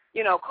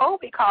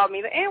 Kobe called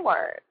me the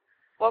N-word.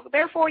 Well,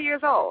 they're 4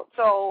 years old.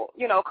 So,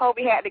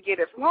 Kobe had to get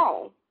it from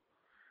home.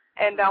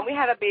 And we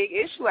had a big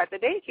issue at the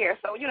daycare.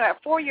 So,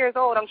 at 4 years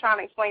old, I'm trying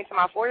to explain to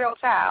my 4-year-old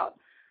child,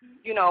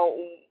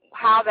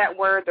 how that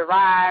word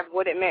derived,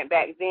 what it meant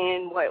back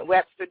then, what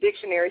Webster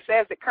Dictionary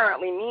says it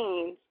currently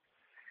means.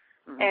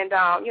 Mm-hmm. And,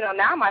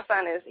 now my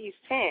son he's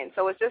 10.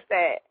 So it's just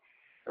that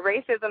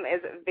racism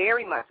is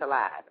very much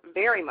alive,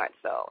 very much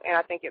so. And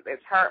I think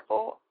it's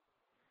hurtful.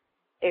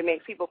 It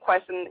makes people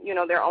question,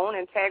 their own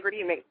integrity.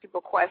 It makes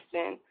people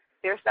question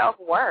their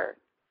self-worth.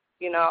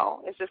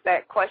 It's just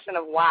that question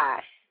of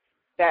why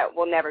that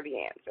will never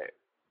be answered.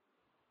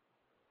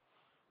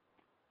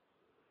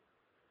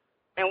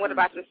 And what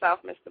about yourself,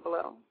 Mr.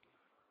 Blue?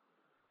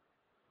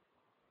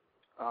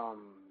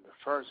 The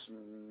first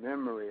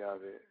memory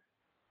of it,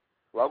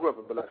 well, I grew up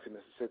in Biloxi,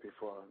 Mississippi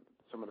for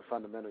some of the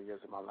fundamental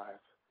years of my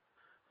life.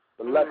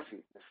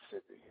 Biloxi,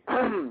 Mississippi.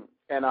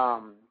 And I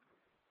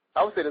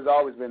would say there's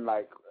always been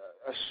like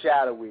a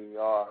shadowy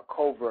or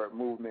covert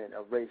movement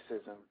of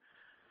racism.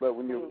 But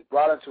when you're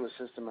brought into a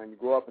system and you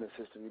grow up in a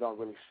system, you don't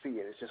really see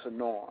it. It's just a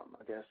norm,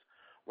 I guess.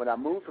 When I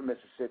moved from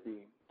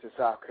Mississippi to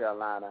South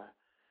Carolina,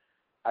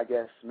 I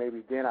guess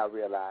maybe then I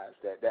realized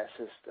that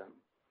system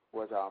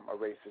was a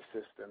racist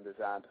system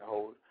designed to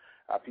hold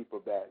our people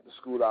back. The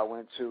school I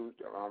went to,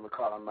 I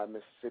recall in my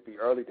Mississippi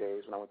early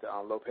days when I went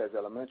to Lopez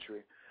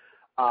Elementary,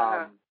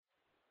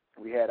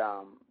 we had,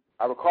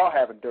 I recall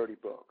having dirty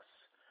books.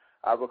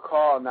 I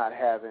recall not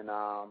having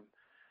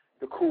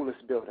the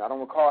coolest building. I don't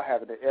recall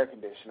having the air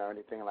conditioner or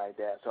anything like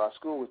that. So our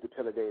school was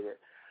dilapidated.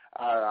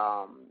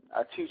 Our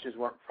teachers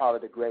weren't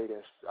probably the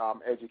greatest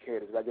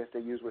educators. I guess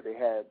they used what they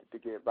had to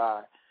get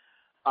by.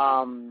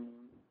 I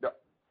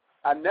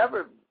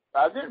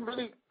didn't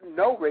really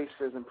know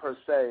racism per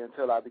se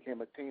until I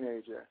became a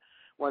teenager.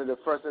 One of the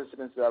first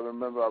incidents that I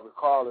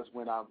recall is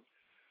when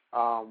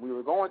we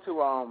were going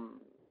to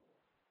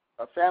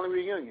a family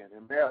reunion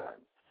in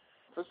Maryland.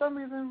 For some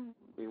reason,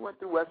 we went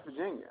through West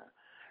Virginia.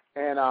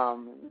 And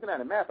looking at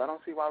the map, I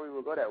don't see why we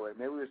would go that way.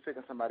 Maybe we were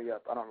picking somebody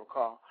up. I don't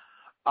recall.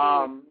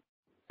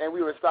 And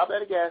we were stopped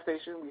at a gas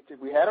station.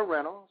 We had a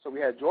rental, so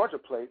we had Georgia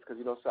plates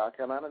because, South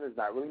Carolina is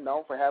not really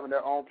known for having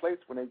their own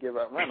plates when they give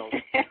out rentals.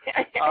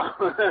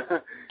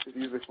 It's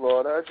usually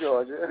Florida or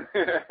Georgia.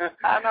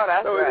 I know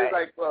that's so right. So it was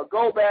like, well,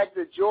 go back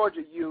to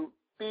Georgia, you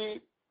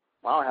beep.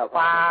 Well, I don't have a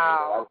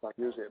problem. I just don't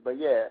use it. But,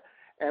 yeah.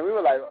 And we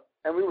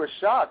were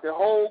shocked. The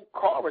whole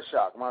car was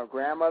shocked. My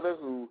grandmother,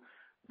 who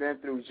been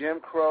through Jim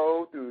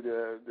Crow, through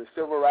the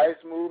Civil Rights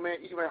Movement,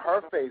 even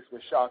her face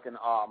was shocked and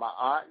awe. My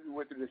aunt, who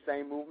went through the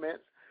same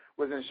movements,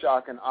 was in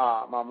shock and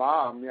awe. My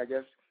mom, I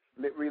guess,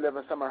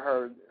 reliving some of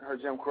her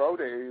Jim Crow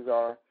days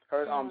or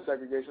her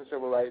segregation,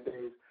 civil rights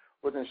days,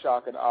 was in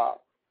shock and awe.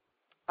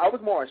 I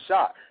was more in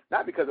shock,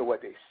 not because of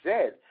what they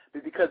said,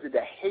 but because of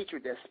the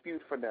hatred that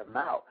spewed from their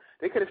mouth.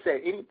 They could have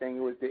said anything.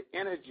 It was the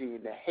energy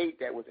and the hate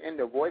that was in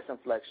their voice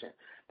inflection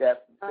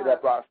that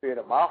brought fear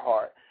to my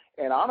heart.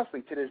 And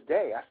honestly, to this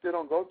day, I still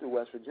don't go through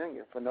West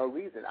Virginia for no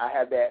reason. I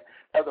have that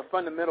as a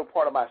fundamental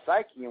part of my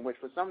psyche in which,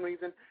 for some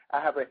reason,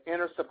 I have an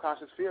inner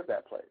subconscious fear of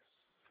that place.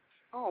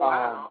 Oh,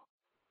 wow.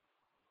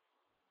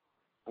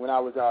 When I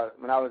was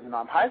in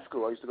high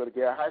school, I used to go to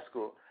Garrett High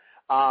School.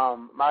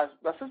 My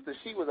sister,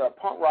 she was a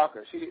punk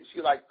rocker.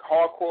 She liked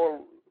hardcore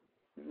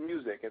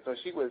music, and so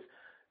she was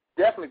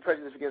definitely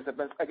prejudiced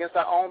against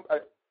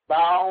by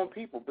our own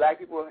people. Black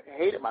people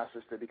hated my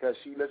sister because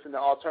she listened to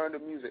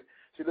alternative music.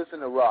 She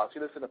listened to rock. She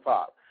listened to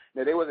pop.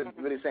 Now, they wasn't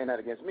really saying that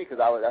against me because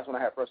that's when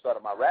I had first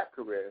started my rap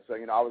career. So,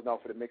 I was known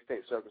for the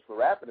mixtape circus for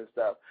rapping and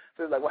stuff.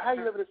 So it's like, well, how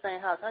you live in the same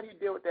house? How do you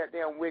deal with that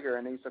damn wigger?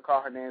 And they used to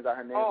call her names out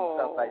her names and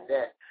stuff like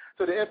that.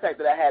 So the impact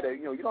that I had,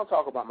 you don't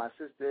talk about my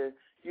sister.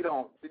 You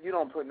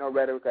don't put no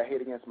rhetoric or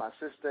hate against my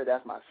sister.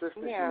 That's my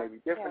sister. Yeah. She may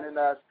be different than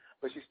us,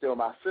 but she's still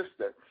my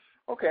sister.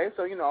 Okay,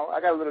 so, I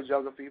got a little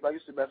jungle fever. I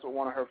used to mess with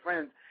one of her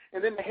friends.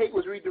 And then the hate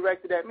was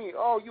redirected at me.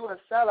 Oh, you a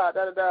sellout,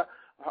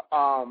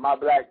 da-da-da. My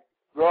black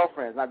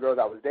girlfriends, not girls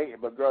I was dating,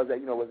 but girls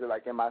that, was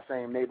like in my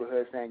same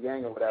neighborhood, same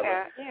gang or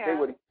whatever.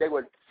 Yeah. They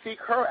would seek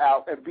her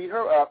out and beat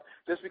her up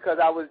just because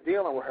I was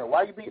dealing with her.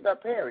 Why you beating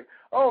up Perry?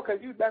 Oh,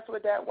 because you messing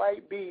with that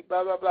white bee,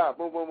 blah, blah, blah.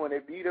 Boom, boom, boom. They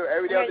beat her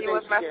every day. Yeah, you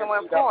was messing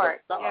with pork.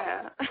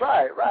 Yeah.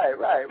 Right.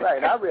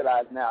 And I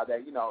realize now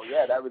that,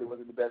 that really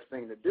wasn't the best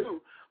thing to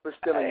do, but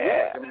still in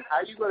I mean,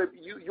 how you going to,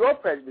 you're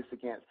prejudiced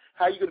against,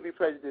 how you going to be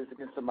prejudiced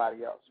against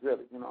somebody else,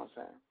 really, you know what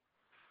I'm saying?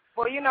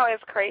 Well,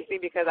 it's crazy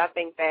because I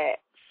think that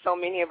so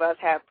many of us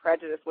have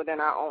prejudice within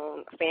our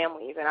own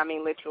families, and I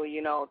mean literally,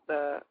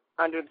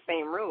 under the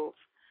same roof.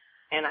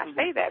 And I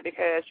say that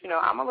because,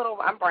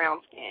 I'm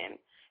brown skinned,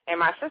 and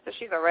my sister,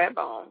 she's a red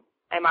bone,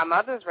 and my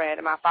mother's red,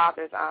 and my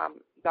father's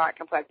dark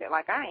complected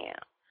like I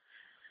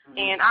am.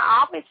 And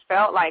I always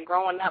felt like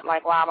growing up,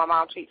 like, wow, my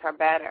mom treats her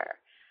better.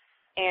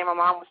 And my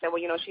mom would say,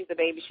 well, she's a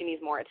baby, she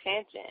needs more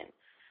attention.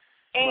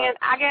 And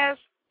I guess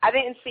I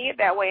didn't see it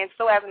that way. And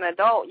so as an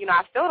adult,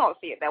 I still don't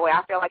see it that way.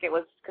 I feel like it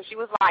was because she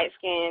was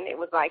light-skinned. It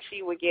was like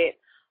she would get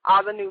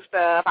all the new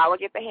stuff. I would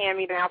get the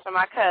hand-me-downs from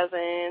my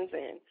cousins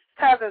and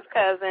cousins'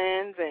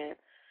 cousins. And,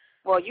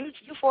 well, you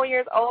 4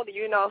 years older,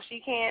 she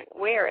can't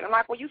wear it. I'm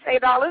like, well, you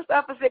saved all this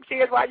stuff for 6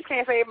 years. Why you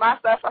can't save my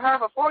stuff for her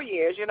for 4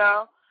 years,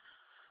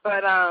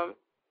 But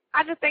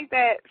I just think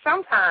that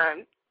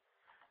sometimes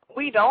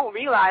we don't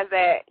realize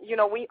that,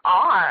 we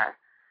are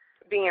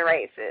being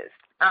racist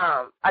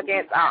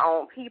against our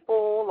own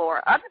people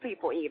or other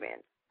people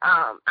even.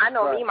 I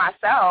know me,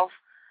 myself,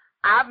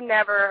 I've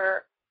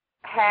never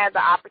had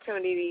the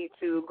opportunity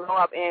to grow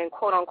up in,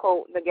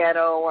 quote-unquote, the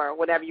ghetto or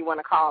whatever you want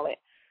to call it.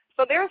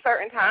 So there are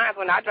certain times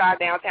when I drive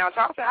downtown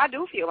Charleston, I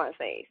do feel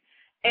unsafe.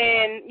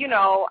 And,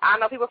 I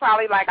know people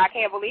probably like, I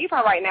can't believe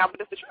her right now, but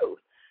it's the truth.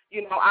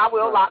 I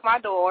will lock my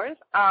doors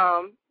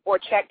or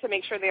check to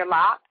make sure they're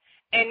locked.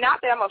 And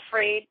not that I'm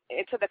afraid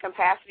to the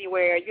capacity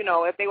where,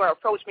 if they were to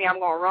approach me, I'm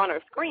going to run or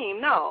scream.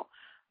 No.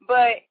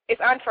 But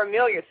it's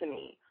unfamiliar to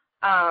me.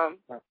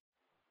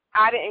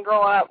 I didn't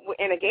grow up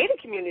in a gated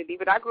community,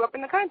 but I grew up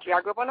in the country.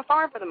 I grew up on a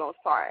farm for the most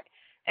part.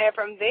 And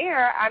from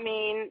there,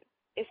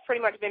 it's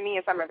pretty much been me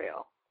in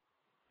Somerville.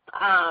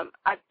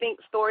 I think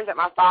stories that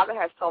my father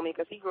has told me,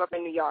 because he grew up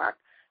in New York,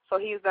 so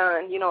he's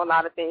done, a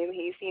lot of things.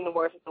 He's seen the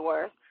worst of the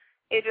worst.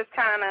 It just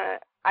kind of,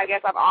 I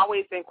guess I've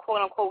always been,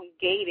 quote-unquote,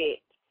 gated.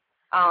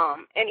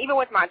 And even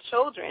with my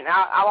children,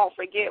 I won't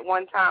forget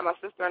one time my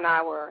sister and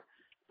I were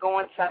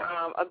going to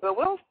a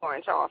Goodwill store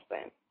in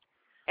Charleston.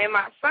 And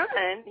my son,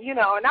 and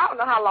I don't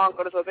know how long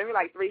ago this was, maybe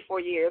like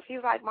 3-4 years,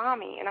 he's like,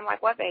 Mommy. And I'm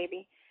like, what,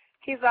 baby?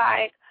 He's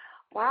like,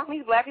 why are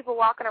these black people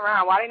walking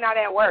around? Why are they not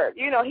at work?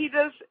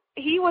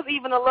 He was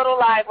even a little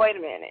like, wait a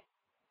minute.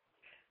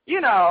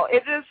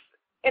 It just,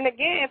 and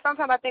again,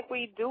 sometimes I think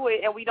we do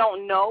it and we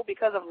don't know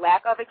because of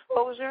lack of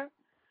exposure.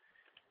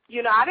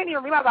 I didn't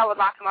even realize I was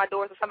locking my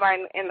doors, and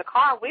somebody in the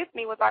car with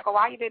me was like, oh,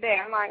 why you did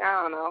that? I'm like,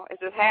 I don't know.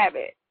 It's just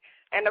habit.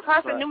 And the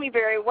person knew me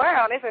very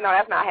well, and they said, no,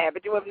 that's not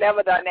habit. You have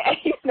never done that,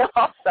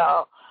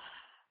 So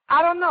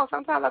I don't know.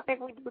 Sometimes I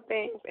think we do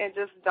things and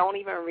just don't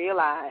even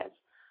realize,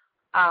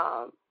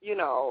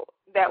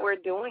 that we're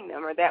doing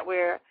them or that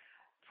we're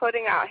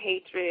putting out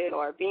hatred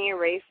or being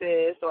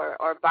racist or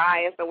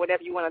biased or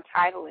whatever you want to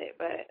title it.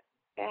 But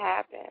it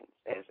happens.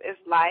 It's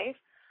life.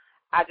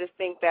 I just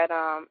think that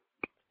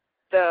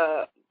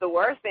the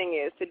worst thing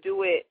is to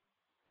do it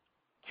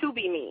to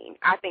be mean.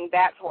 I think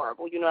that's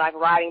horrible. Like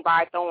riding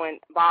by, throwing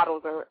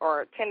bottles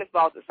or tennis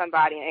balls at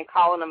somebody and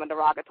calling them a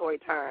derogatory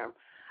term.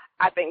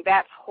 I think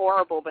that's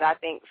horrible, but I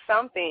think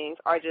some things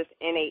are just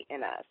innate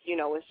in us.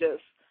 It's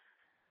just,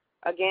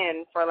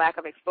 again, for lack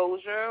of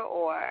exposure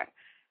or,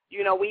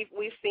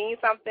 we've seen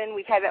something,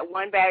 we've had that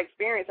one bad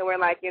experience, and we're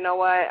like, you know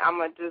what, I'm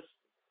going to just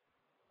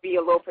be a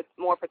little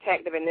more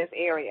protective in this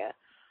area.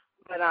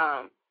 But,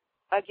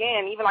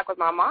 again, even like with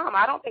my mom,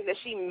 I don't think that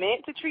she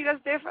meant to treat us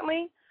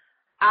differently.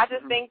 I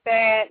just think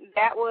that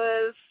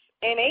was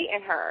innate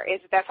in her.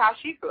 That's how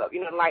she grew up.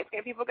 The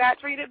light-skinned people got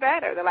treated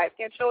better. The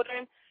light-skinned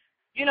children,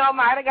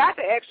 might have got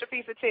the extra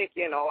piece of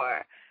chicken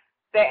or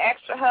the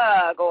extra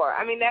hug or,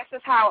 that's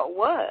just how it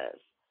was.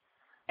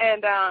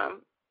 And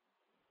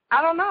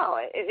I don't know.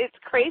 It's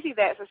crazy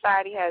that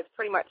society has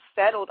pretty much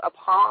settled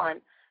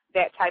upon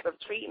that type of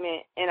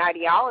treatment and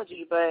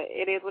ideology, but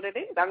it is what it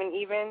is.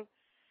 Even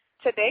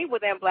today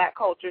within black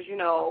cultures,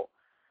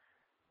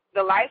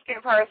 the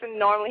light-skinned person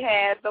normally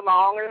has the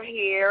longer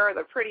hair or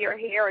the prettier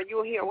hair, or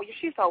you'll hear, well,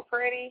 she's so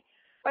pretty,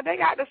 but they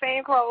got the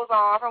same clothes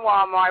on from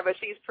Walmart, but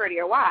she's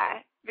prettier.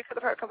 Why? Because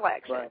of her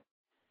complexion. Right.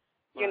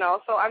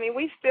 So,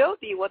 we still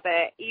deal with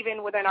that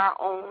even within our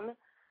own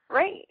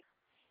race.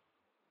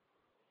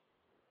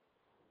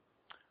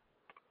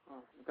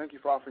 Thank you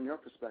for offering your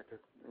perspective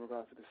in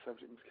regards to this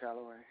subject, Ms.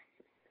 Calloway.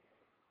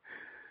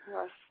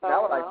 So now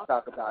I would like to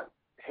talk about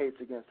hates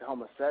against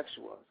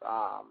homosexuals.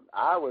 I'm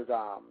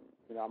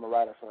a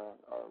writer for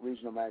a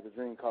regional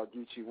magazine called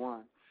Geechee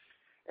One,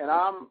 and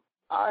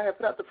I have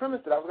put out the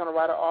premise that I was going to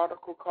write an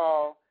article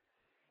called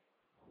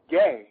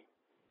 "Gay,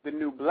 the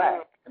New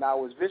Black," and I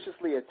was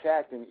viciously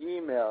attacked in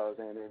emails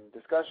and in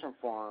discussion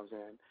forums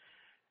and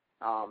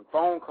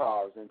phone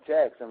calls and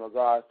texts in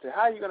regards to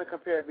how you're going to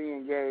compare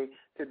being gay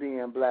to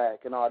being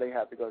black and all they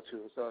have to go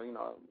to. So,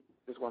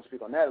 just want to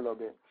speak on that a little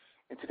bit.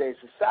 In today's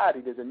society,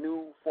 there's a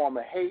new form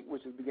of hate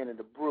which is beginning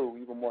to brew,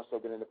 even more so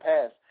than in the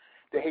past.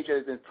 The hatred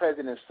has been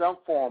present in some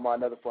form or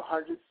another for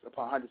hundreds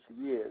upon hundreds of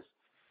years.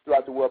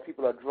 Throughout the world,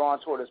 people are drawn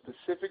toward a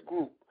specific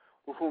group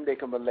with whom they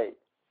can relate.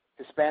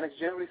 Hispanics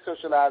generally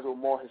socialize with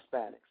more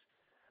Hispanics.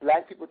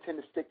 Black people tend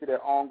to stick to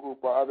their own group,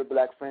 while other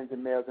black friends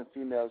and males and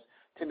females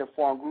tend to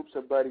form groups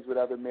of buddies with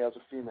other males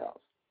or females.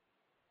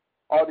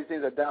 All these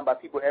things are done by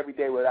people every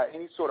day without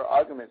any sort of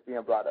arguments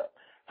being brought up.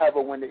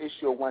 However, when the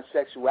issue of one's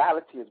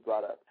sexuality is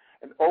brought up,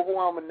 an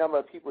overwhelming number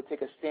of people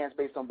take a stance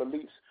based on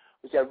beliefs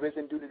which have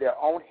risen due to their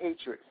own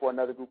hatred for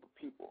another group of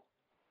people.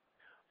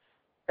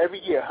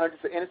 Every year,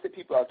 hundreds of innocent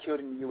people are killed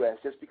in the U.S.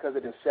 just because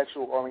of their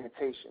sexual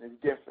orientation is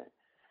different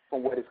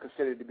from what is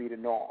considered to be the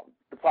norm.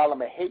 The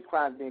problem of hate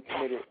crimes being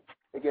committed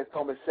against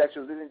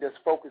homosexuals isn't just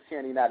focused here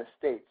in the United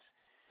States.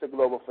 It's a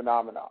global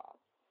phenomenon.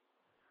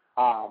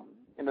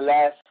 In the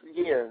last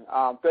year,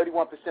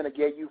 31% of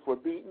gay youth were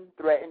beaten,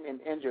 threatened,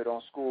 and injured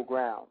on school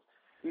grounds.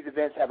 These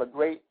events have a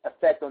great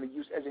effect on the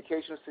youth's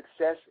educational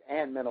success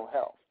and mental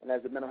health. And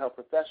as a mental health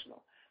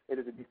professional, it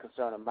is a big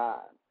concern of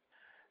mine.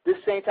 This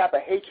same type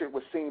of hatred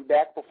was seen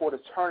back before the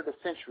turn of the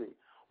century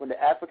when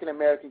the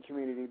African-American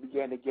community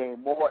began to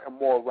gain more and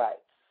more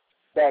rights.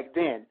 Back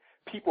then,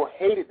 people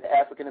hated the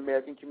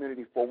African-American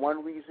community for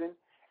one reason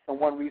and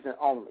one reason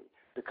only,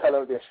 the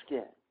color of their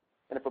skin.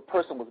 And if a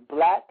person was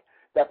black,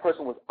 that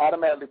person was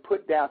automatically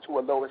put down to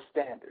a lower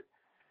standard.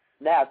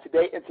 Now,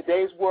 today, in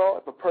today's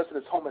world, if a person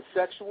is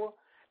homosexual,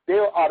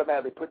 they'll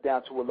automatically put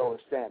down to a lower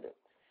standard.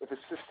 If a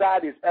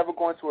society is ever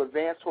going to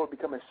advance toward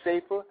becoming a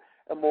safer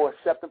and more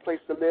accepting place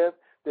to live,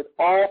 then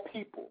all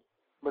people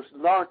must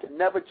learn to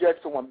never judge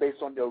someone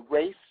based on their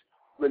race,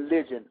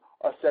 religion,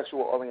 or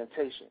sexual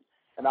orientation.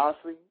 And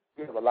honestly,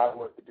 we have a lot of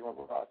work to do in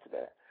regard to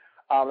that.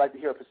 I'd like to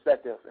hear a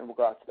perspective in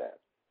regard to that.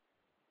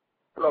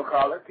 Hello,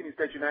 caller. Can you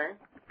state your name?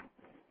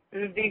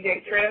 This is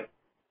DJ Trip.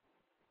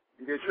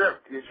 DJ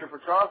Trip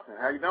for Charleston.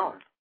 How you doing?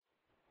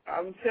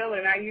 I'm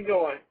chilling. How you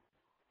doing?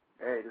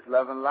 Hey, just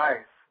loving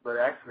life. But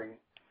actually,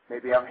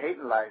 maybe I'm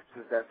hating life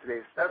since that's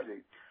today's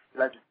subject. Would you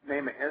like to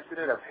name an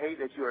incident of hate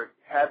that you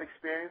have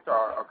experienced or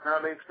are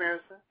currently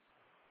experiencing?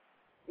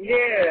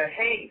 Yeah,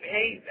 hate.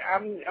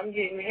 I'm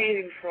getting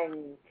hated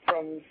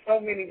from so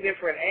many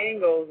different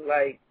angles.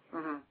 Like,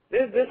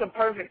 this is a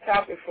perfect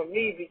topic for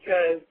me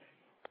because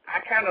I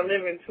kind of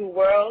live in two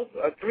worlds,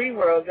 or three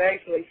worlds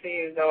actually,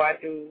 seeing as though I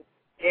do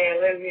gay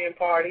and lesbian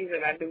parties,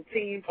 and I do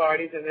teen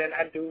parties, and then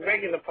I do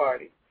regular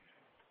parties.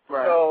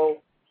 Right.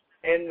 So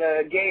in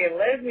the gay and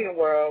lesbian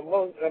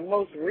world, the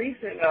most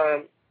recent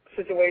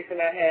situation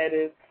I had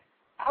is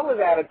I was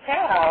out of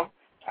town.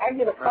 I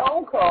get a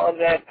phone call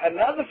that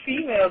another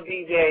female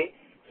DJ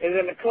is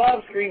in the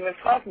club screaming,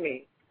 "Fuck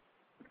me."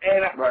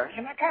 And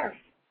can I curse?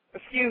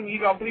 Excuse me, you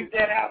gonna bleep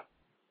that out?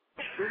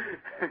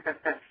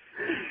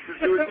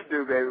 Just do what you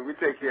do, baby. We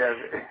take care of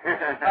it.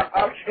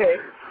 Okay.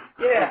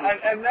 Yeah,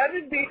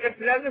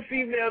 another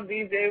female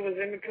DJ was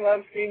in the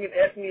club screaming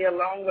 "F me"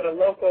 along with a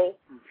local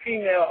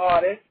female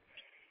artist.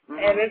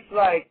 And it's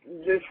like,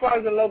 as far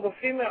as the local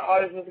female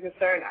artist was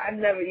concerned, I'd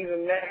never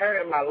even met her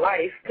in my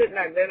life, couldn't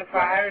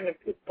identify her in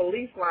the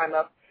police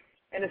lineup.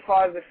 And as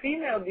far as the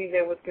female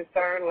DJ was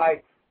concerned,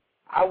 like,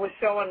 I was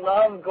showing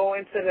love,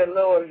 going to the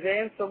little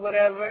events or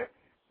whatever,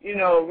 you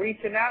know,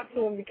 reaching out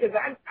to them, because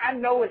I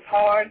know it's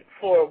hard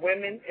for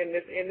women in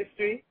this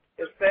industry,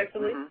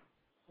 especially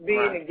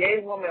being a gay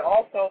woman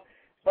also.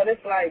 But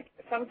it's like,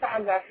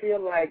 sometimes I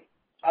feel like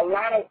a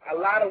lot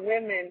of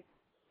women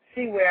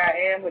see where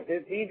I am with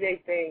this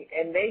DJ thing,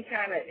 and they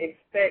kind of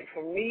expect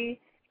for me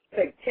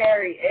to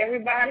carry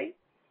everybody.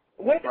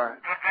 Which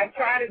I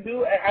try to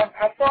do.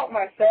 I fault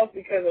myself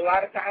because a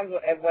lot of times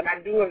when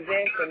I do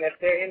events and if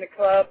they're in the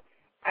club,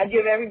 I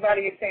give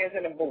everybody a chance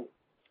in the booth.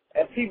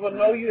 If people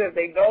know you, if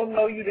they don't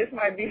know you, this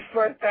might be the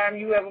first time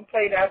you ever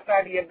played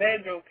outside of your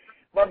bedroom.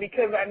 But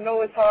because I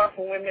know it's hard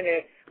for women,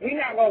 and we're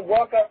not going to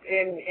walk up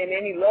in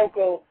any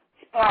local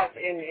spots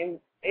in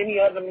any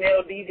other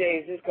male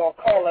DJs just going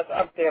to call us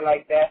up there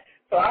like that.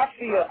 So I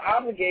feel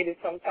obligated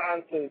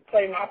sometimes to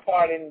play my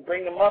part and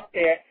bring them up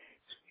there.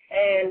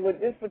 And with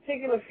this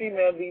particular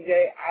female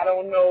DJ, I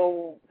don't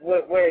know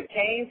where it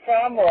came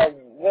from or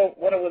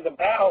what it was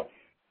about,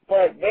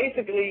 but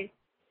basically,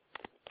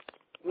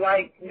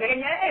 like, they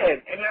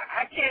mad. And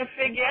I can't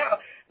figure out,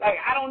 like,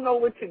 I don't know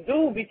what to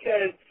do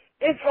because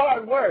it's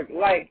hard work.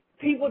 Like,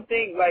 people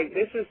think, like,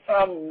 this is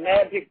some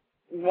magic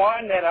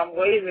wand that I'm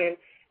waving,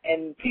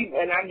 and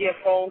I get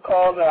phone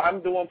calls, or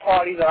I'm doing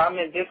parties, or I'm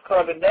in this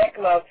club and that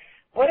club.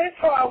 But it's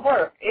hard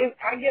work.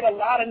 I get a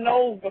lot of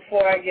no's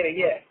before I get a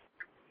yes.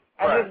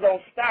 I just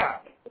don't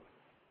stop.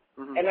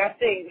 And I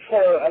think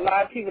for a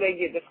lot of people, they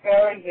get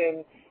discouraged,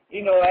 and,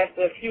 you know,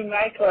 after a few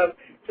nightclubs,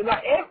 so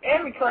like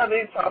every club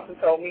in Charleston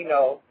told me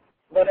no,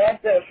 but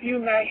after a few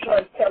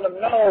nightclubs tell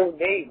them no,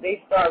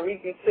 they start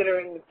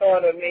reconsidering the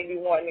thought of maybe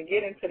wanting to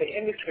get into the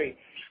industry.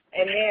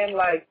 And then,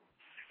 like,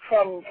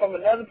 from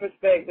another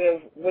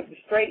perspective, with the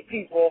straight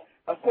people,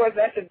 of course,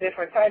 that's a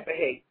different type of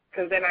hate,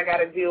 because then I got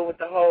to deal with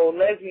the whole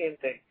lesbian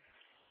thing.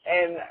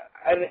 And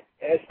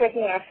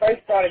especially when I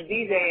first started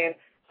DJing,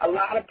 a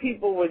lot of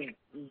people were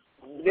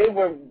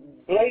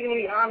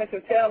blatantly honest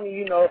and tell me,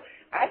 you know,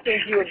 I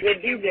think you're a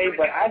good DJ,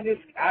 but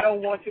I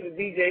don't want you to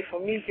DJ for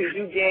me because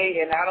you're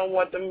gay, and I don't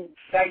want them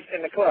sites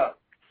in the club.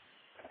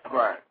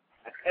 Right.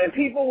 And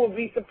people would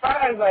be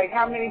surprised, like,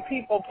 how many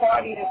people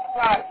party in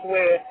spots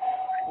where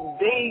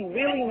they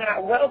really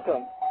not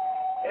welcome.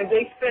 If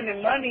they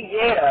spending money,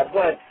 yeah,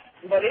 but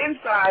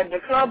inside, the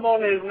club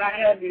owner is not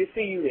happy to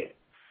see you there.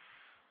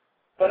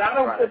 But I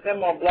don't put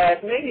them on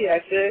blast. Maybe I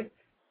should.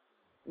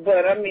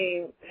 But, I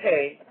mean,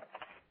 hey,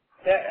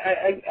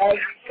 I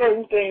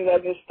certain things I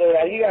just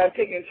thought, you got to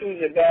pick and choose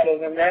your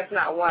battles, and that's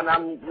not one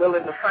I'm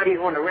willing to fight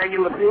on a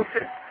regular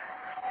basis,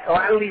 so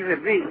I leave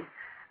it be.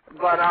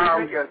 But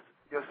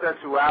your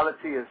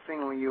sexuality is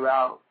singling you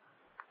out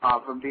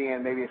from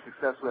being maybe as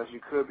successful as you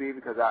could be?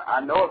 Because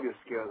I know of your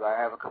skills. I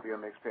have a couple of your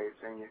mixtapes,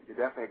 and you're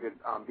definitely a good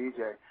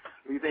DJ.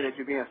 Do you think that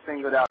you're being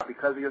singled out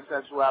because of your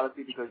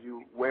sexuality, because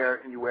you wear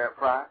it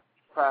proud?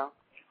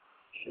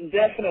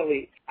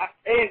 Definitely,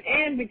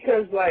 and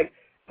because like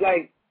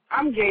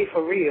I'm gay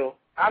for real.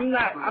 I'm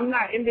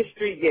not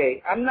industry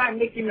gay. I'm not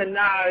Nicki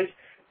Minaj.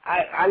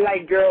 I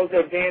like girls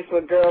that dance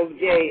with girls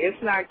gay.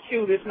 It's not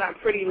cute. It's not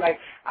pretty. Like,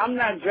 I'm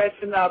not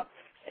dressing up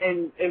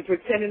and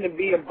pretending to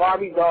be a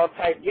Barbie doll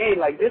type gay.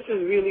 Like, this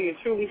is really and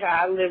truly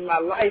how I live my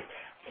life.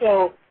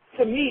 So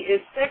to me,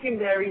 it's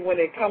secondary when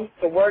it comes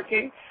to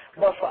working,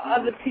 but for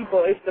other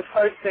people, it's the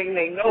first thing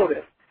they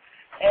notice.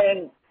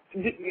 And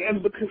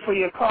because for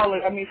your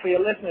callers, for your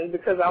listeners,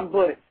 because I'm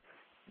Buddhist.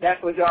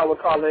 That's what y'all would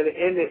call it.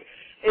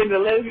 In the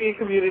lesbian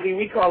community,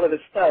 we call it a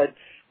stud.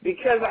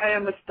 Because I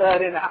am a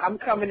stud and I'm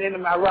coming into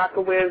my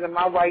Rocawears and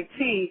my white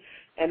tee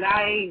and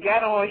I ain't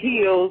got on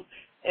heels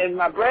and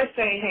my breasts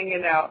ain't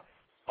hanging out,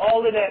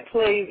 all of that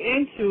plays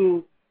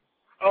into,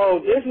 oh,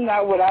 this is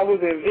not what I was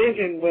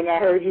envisioned when I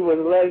heard you was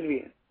a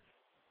lesbian.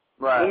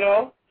 Right. You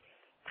know?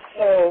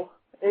 So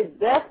it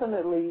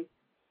definitely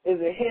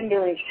is a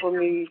hindrance for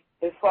me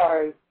as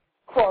far as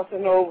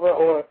crossing over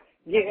or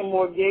getting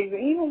more gigs,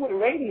 and even with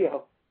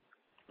radio.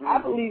 I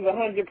believe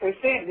 100%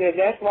 that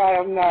that's why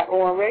I'm not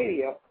on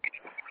radio,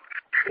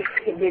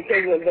 because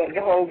of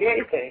the whole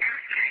gay thing.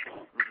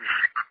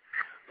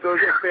 So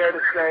is it fair to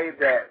say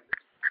that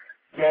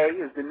gay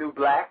is the new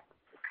black?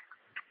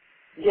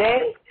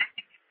 Gay?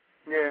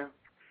 Yeah.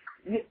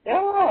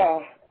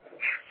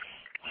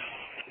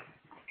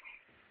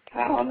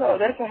 I don't know.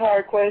 That's a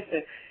hard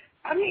question.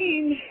 I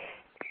mean,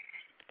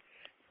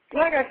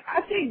 like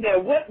I think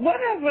that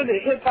whatever the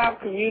hip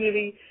hop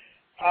community,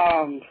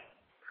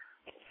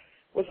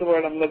 what's the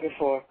word I'm looking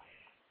for?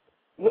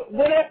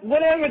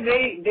 Whatever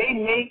they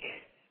make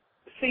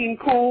seem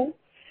cool,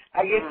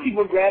 I guess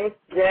people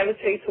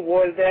gravitate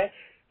towards that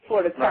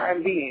for the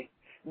time being.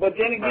 But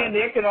then again,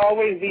 there can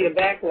always be a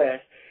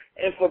backlash.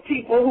 And for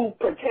people who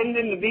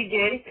pretending to be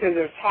gay because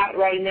it's hot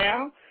right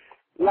now,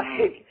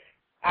 like,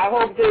 I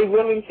hope they're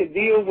willing to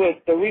deal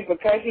with the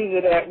repercussions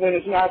of that when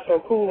it's not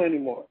so cool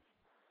anymore.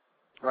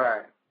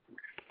 Right.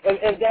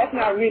 If that's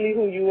not really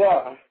who you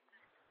are.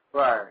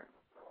 Right.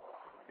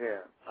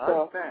 Yeah. I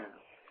understand.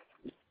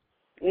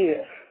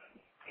 Yeah.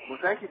 Well,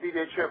 thank you,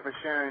 DJ Trip, for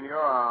sharing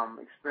your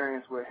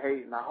experience with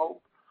hate, and I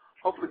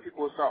hopefully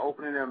people will start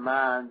opening their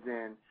minds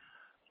and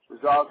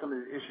resolve some of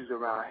the issues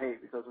around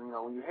hate, because when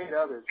you hate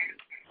others,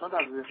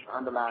 sometimes it's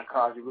underlying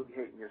cause you're really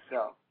hating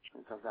yourself,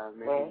 and sometimes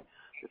maybe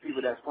the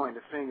people that's pointing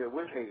the finger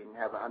with hating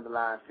have an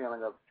underlying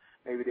feeling of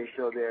maybe they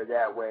feel they're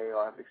that way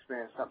or have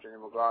experienced something in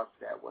regards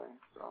to that way.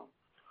 So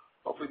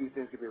hopefully these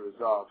things can be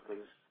resolved,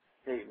 because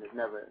hating is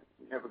never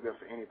good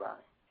for anybody.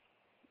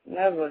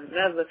 Never.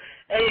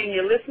 Hey, and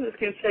your listeners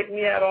can check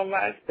me out on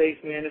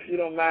MySpace, man, if you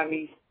don't mind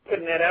me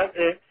putting that out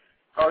there.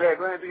 Oh, yeah,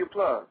 go ahead and do your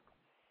plug.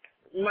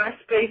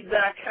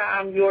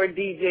 MySpace.com, your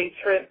DJ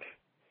Trip.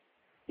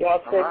 Y'all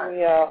check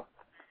me out.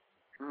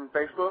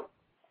 Facebook?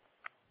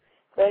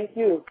 Thank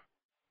you.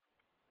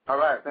 All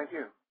right, thank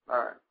you. All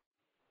right.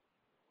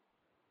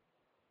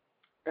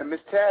 And Miss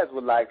Taz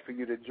would like for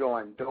you to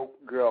join Dope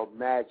Girl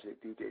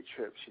Magic, DJ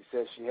Trip. She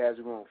says she has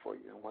room for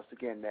you. And once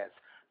again, that's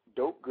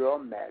Dope Girl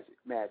Magic.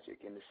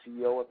 And the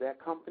CEO of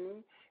that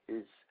company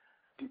is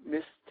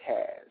Miss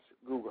Taz.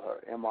 Google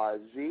her,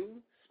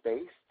 MRZ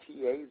space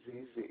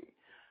TAZZ.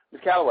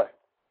 Ms. Calloway.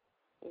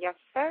 Yes,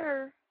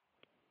 sir.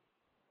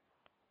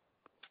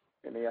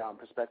 Any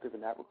perspective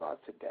in that regard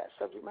to that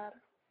subject matter?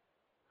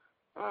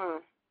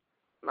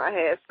 My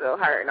head's still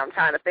hurting. I'm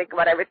trying to think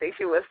about everything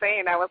she was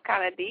saying. That was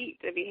kind of deep,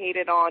 to be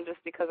hated on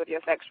just because of your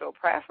sexual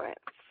preference.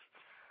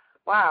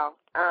 Wow.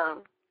 I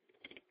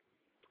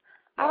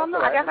don't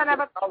know. I guess I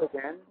never.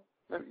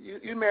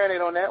 You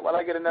marinate on that while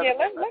I get another. Yeah,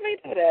 let me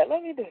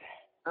do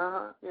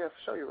that. Yeah, for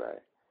sure, you're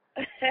right.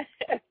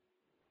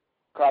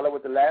 Caller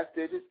with the last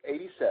digits,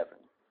 87.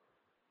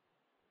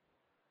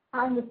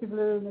 Hi, Mr.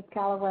 Blue, Miss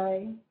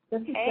Calloway.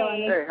 This is Hey,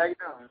 how you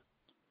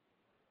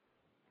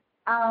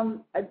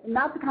doing?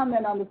 Not to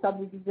comment on the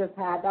subject you just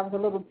had. That was a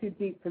little too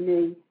deep for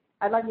me.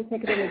 I'd like to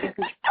take it in a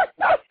different.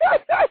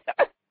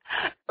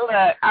 Look,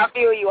 I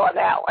feel you on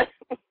that one.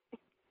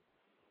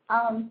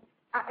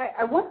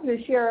 I wanted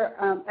to share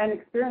an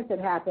experience that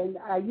happened.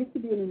 I used to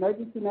be an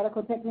emergency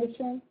medical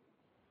technician,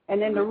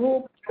 and in the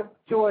rural part of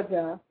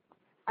Georgia,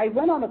 I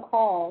went on a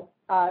call.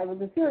 It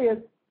was a serious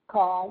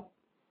call,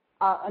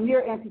 a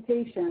near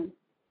amputation,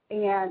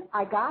 and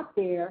I got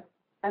there,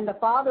 and the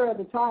father of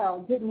the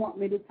child didn't want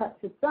me to touch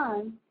his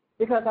son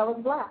because I was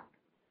black.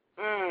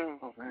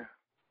 Oh, man.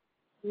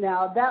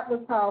 Now, that was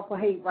powerful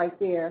hate right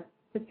there.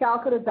 The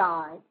child could have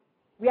died.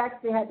 We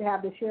actually had to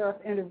have the sheriff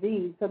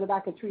intervene so that I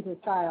could treat his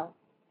child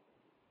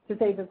to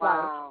save his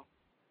life.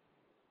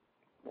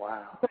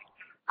 Wow. So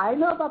I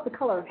know about the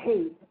color of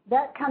hate.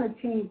 That kind of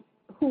changed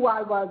who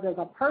I was as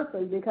a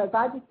person, because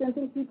I just didn't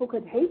think people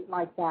could hate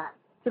like that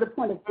to the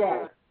point of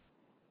death.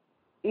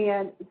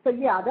 And so,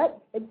 yeah,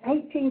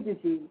 hate changes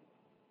you.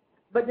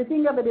 But the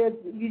thing of it is,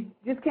 you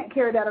just can't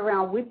carry that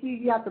around with you.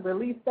 You have to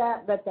release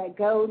that, let that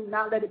go,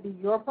 not let it be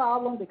your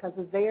problem because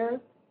it's theirs.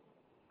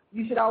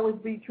 You should always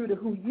be true to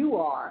who you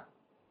are.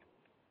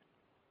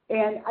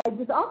 And I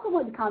just also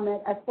want to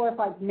comment as far as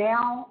like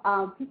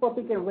now, people are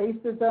thinking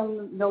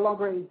racism no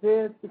longer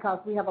exists because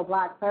we have a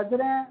black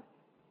president.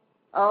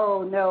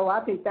 Oh, no,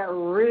 I think that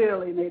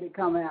really made it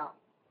come out.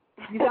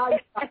 You guys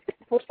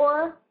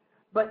before,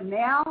 but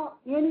now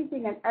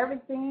anything and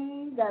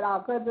everything that our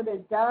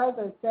president does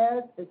or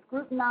says is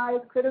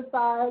scrutinized,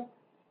 criticized,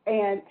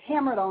 and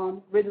hammered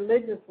on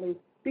religiously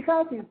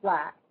because he's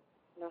black.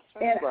 That's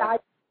right. And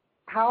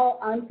how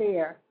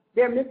unfair.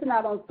 They're missing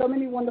out on so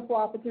many wonderful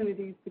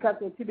opportunities because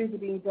they're too busy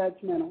being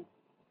judgmental.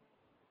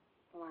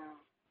 Wow.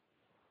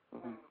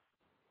 Mm-hmm.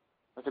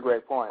 That's a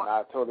great point.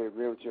 I totally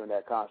agree with you in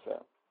that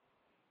concept.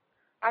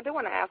 I do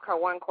want to ask her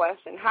one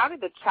question. How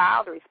did the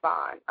child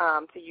respond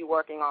to you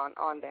working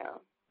on them?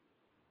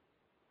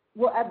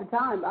 Well, at the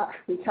time,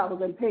 the child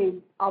was in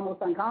pain,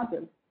 almost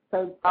unconscious.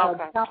 So,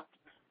 okay.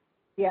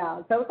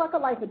 So it's like a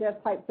life or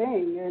death type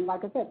thing. And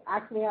like I said,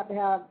 actually have to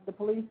have the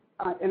police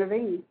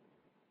intervene.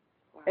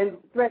 Wow. And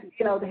threaten,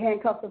 to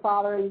handcuff the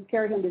father and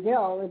carry him to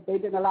jail if they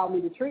didn't allow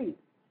me to treat.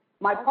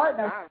 My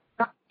partner,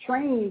 not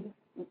trained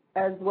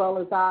as well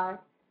as I,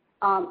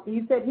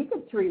 he said he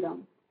could treat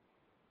him.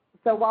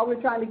 So while we're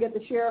trying to get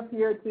the sheriff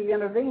here to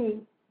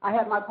intervene, I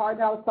had my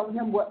partner, I was telling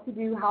him what to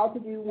do, how to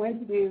do, when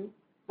to do,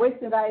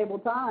 wasting valuable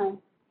time,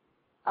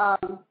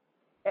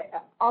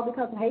 all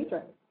because of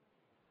hatred.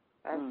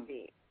 That's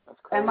deep. That's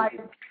crazy. And my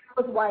partner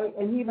was white,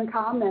 and he even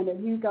commented,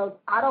 he goes,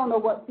 I don't know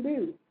what to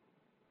do.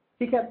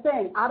 He kept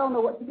saying, I don't know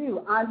what to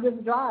do. I'm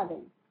just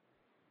driving.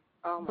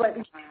 Oh, my but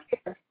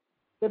God.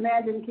 The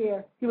man didn't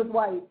care. He was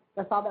white.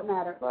 That's all that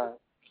mattered. Right.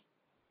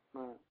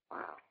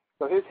 Wow.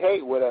 So his hate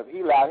he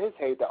allowed his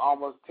hate to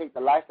almost take the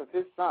life of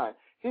his son.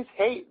 His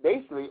hate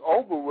basically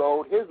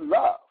overrode his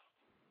love.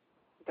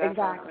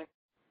 Exactly.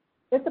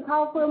 It's a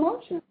powerful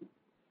emotion.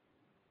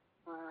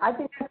 Wow. I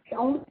think that's the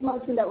only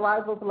emotion that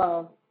rivals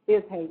love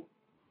is hate.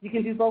 You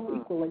can do both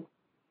equally.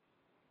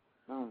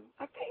 I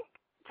think,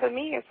 to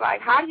me, it's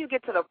like, how do you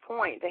get to the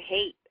point to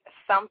hate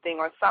something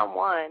or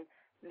someone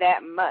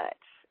that much?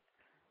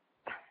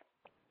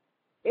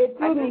 It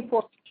threw me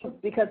for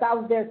because I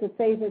was there to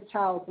save his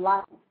child's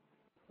life.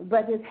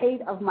 But his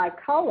hate of my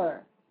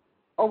color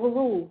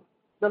overruled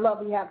the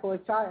love he had for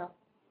his child.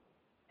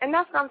 And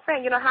that's what I'm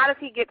saying. How does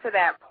he get to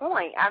that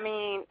point? I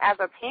mean, as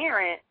a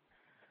parent,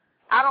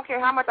 I don't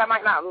care how much I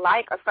might not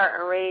like a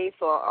certain race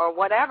or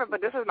whatever, but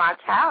this is my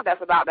child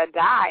that's about to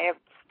die if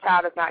the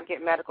child does not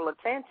get medical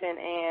attention.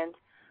 And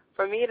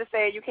for me to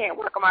say you can't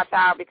work on my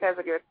child because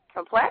of your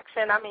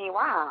complexion, I mean,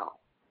 wow.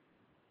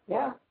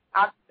 Yeah.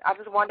 I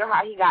just wonder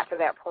how he got to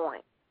that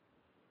point.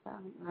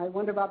 I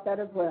wonder about that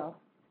as well.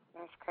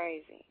 That's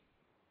crazy.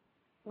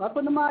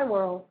 Welcome to my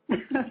world.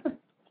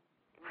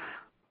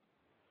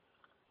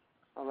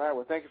 All right.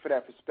 Well, thank you for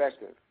that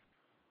perspective.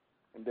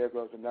 And there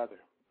goes another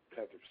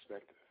type of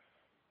perspective.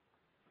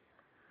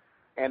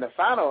 And the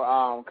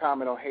final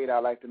comment on hate I'd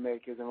like to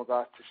make is in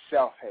regards to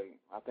self-hate.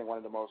 I think one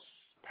of the most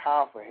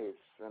powerful hates,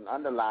 an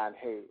underlying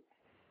hate,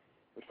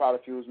 which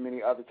probably fuels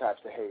many other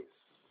types of hates.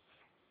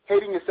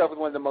 Hating yourself is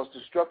one of the most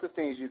destructive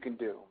things you can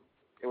do.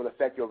 It will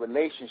affect your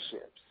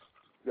relationships,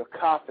 your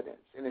confidence,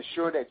 and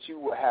ensure that you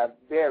will have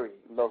very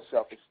low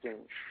self-esteem.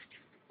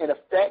 In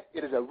effect,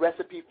 it is a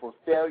recipe for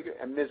failure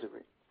and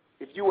misery.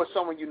 If you or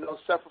someone you know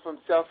suffer from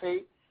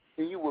self-hate,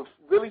 then you will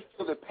really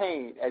feel the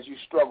pain as you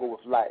struggle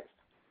with life.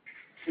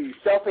 See,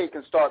 self-hate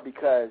can start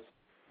because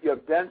you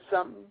have done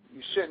something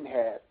you shouldn't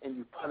have, and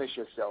you punish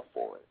yourself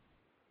for it.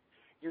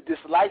 You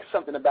dislike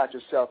something about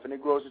yourself, and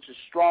it grows into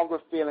stronger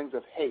feelings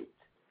of hate.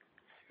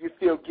 You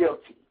feel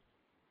guilty.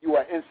 You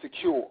are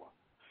insecure.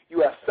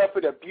 You have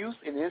suffered abuse,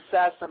 and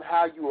inside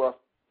somehow you are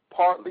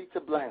partly to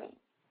blame.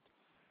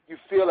 You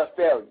feel a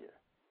failure.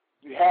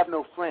 You have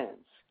no friends.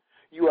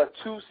 You are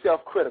too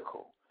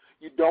self-critical.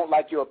 You don't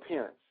like your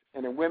appearance.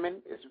 And in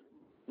women, it's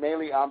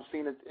mainly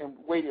seen in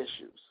weight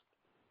issues.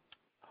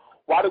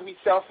 Why do we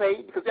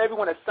self-hate? Because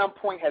everyone at some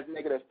point has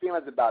negative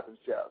feelings about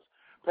themselves.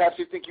 Perhaps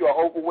you think you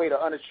are overweight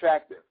or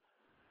unattractive.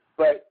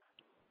 But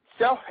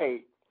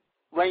self-hate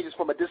ranges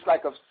from a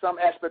dislike of some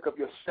aspect of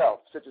yourself,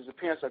 such as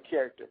appearance or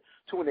character,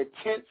 to an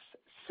intense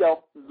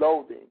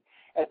self-loathing.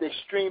 At the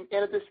extreme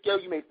end of the scale,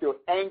 you may feel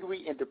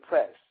angry and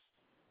depressed.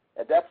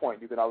 At that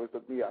point, you can always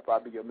look me up.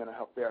 I'll be your mental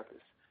health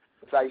therapist.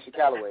 It's Aisha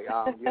Calloway.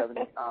 Do you have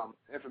any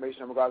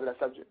information in regards to that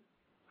subject?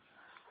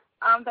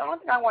 The only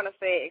thing I want to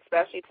say,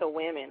 especially to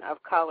women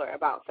of color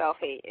about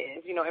self-hate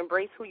is,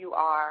 embrace who you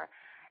are,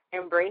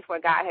 embrace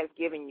what God has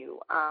given you.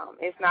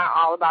 It's not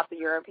all about the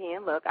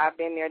European look. I've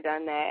been there,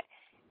 done that.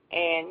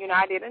 And,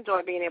 I did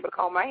enjoy being able to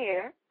comb my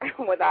hair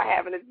without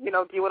having to,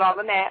 deal with all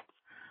the naps.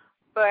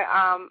 But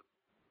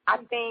I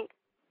think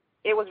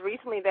it was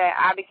recently that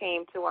I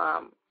became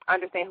to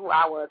understand who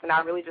I was, and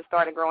I really just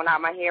started growing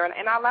out my hair,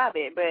 and I love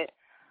it. But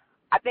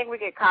I think we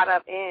get caught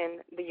up in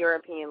the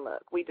European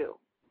look. We do.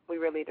 We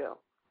really do.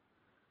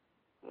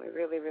 We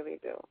really, really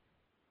do.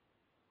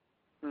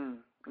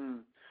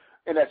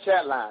 And in that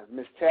chat line,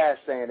 Ms. Taz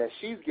saying that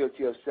she's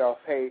guilty of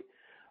self-hate,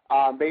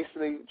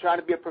 basically trying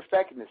to be a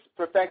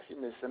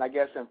perfectionist, and I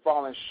guess in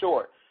falling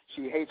short,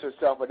 she hates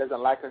herself or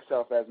doesn't like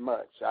herself as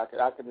much. I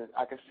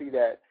can see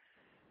that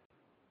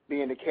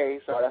being the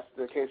case, or that's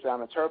the case that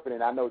I'm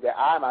interpreting. I know that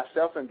I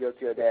myself am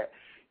guilty of that.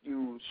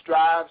 You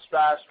strive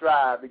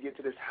to get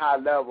to this high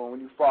level, and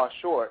when you fall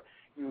short,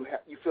 you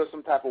feel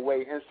some type of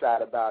way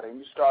inside about it, and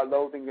you start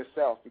loathing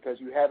yourself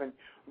because you haven't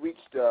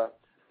reached the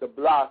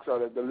blocks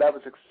or the level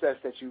of success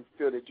that you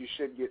feel that you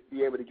should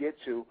be able to get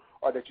to,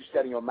 or that you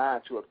set in your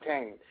mind to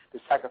obtain, the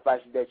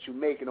sacrifices that you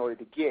make in order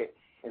to get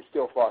and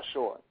still fall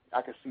short.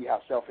 I can see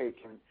how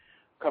self-hate can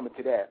come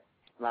into that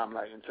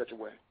limelight in such a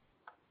way.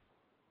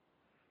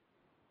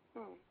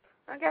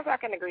 I guess I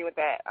can agree with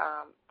that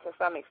to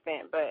some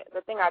extent, but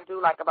the thing I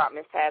do like about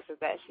Ms. Taz is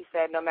that she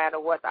said no matter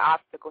what the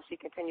obstacle, she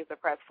continues to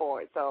press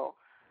forward, so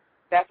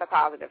that's a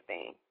positive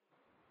thing.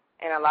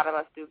 And a lot of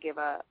us do give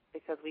up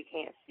because we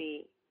can't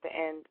see the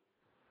end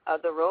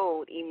of the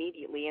road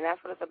immediately, and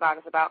that's what it's about.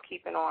 It's about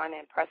keeping on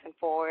and pressing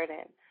forward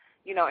and,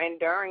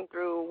 enduring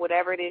through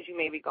whatever it is you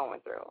may be going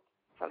through.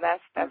 So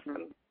that's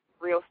some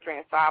real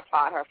strength, so I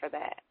applaud her for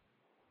that.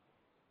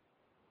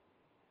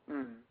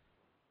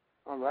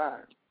 All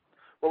right.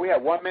 Well, we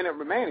have 1 minute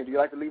remaining. Do you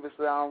like to leave us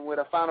with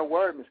a final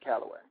word, Ms.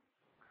 Calloway?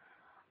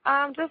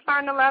 Just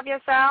learn to love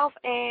yourself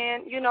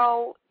and,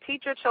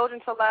 teach your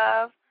children to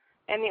love.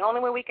 And the only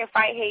way we can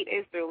fight hate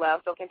is through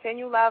love. So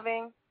continue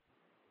loving,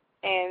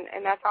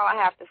 and that's all I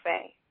have to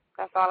say.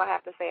 That's all I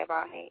have to say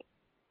about hate.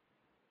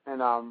 And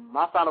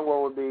my final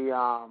word would be,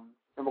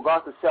 in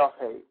regards to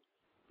self-hate,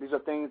 these are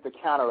things to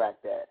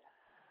counteract that.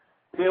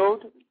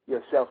 Build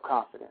your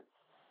self-confidence.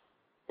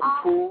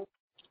 Improve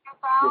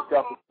your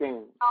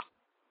self-esteem.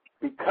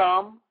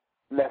 Become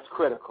less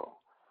critical.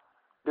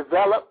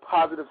 Develop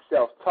positive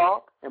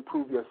self-talk.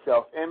 Improve your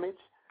self-image.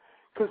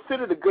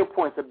 Consider the good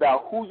points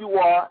about who you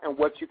are and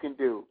what you can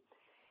do.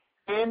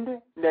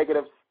 End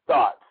negative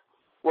thoughts.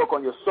 Work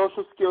on your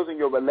social skills and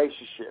your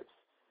relationships.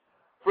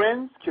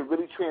 Friends can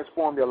really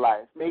transform your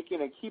life.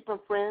 Making and keeping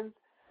friends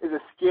is a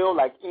skill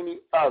like any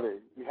other.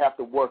 You have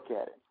to work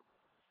at it.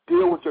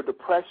 Deal with your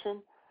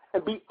depression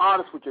and be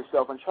honest with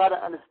yourself and try to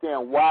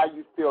understand why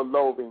you feel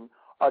loathing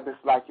or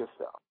dislike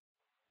yourself.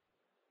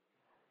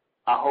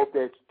 I hope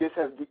that this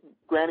has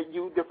granted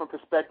you different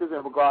perspectives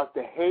in regards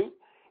to hate.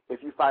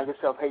 If you find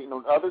yourself hating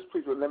on others,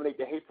 please eliminate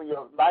the hate from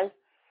your life.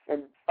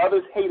 And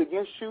others' hate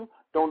against you,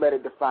 don't let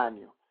it define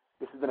you.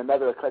 This has been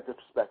another Eclectic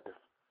Perspective.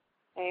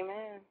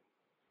 Amen.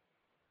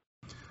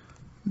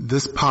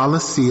 This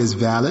policy is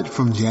valid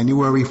from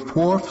January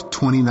 4th,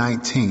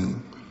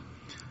 2019.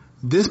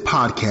 This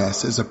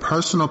podcast is a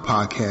personal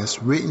podcast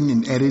written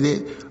and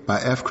edited by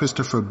F.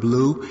 Christopher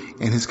Blue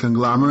and his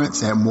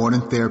conglomerates at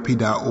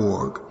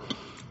moderntherapy.org.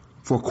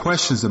 For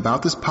questions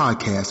about this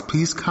podcast,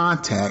 please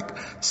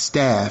contact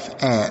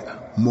staff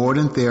at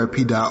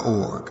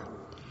moderntherapy.org.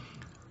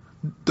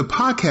 The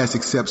podcast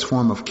accepts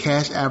form of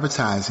cash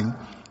advertising,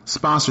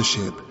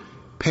 sponsorship,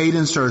 paid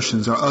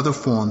insertions, or other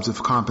forms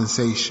of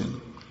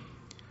compensation.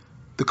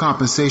 The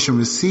compensation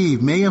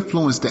received may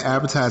influence the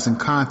advertising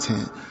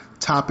content,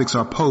 topics,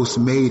 or posts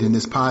made in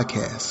this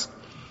podcast.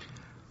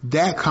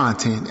 That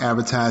content,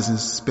 advertising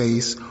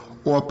space,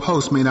 or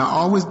post may not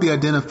always be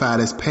identified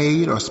as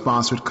paid or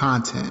sponsored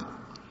content.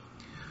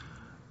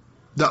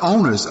 The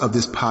owners of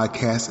this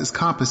podcast is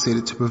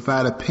compensated to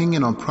provide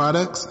opinion on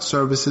products,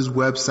 services,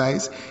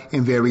 websites,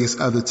 and various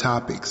other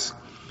topics.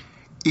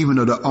 Even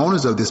though the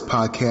owners of this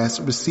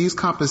podcast receives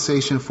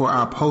compensation for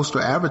our posts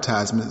or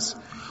advertisements,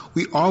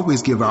 we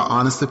always give our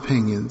honest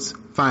opinions,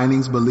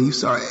 findings,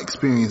 beliefs, or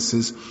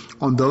experiences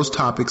on those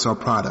topics or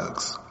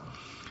products.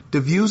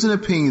 The views and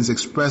opinions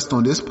expressed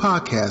on this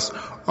podcast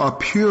are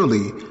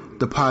purely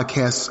the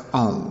podcast's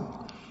own.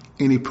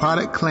 Any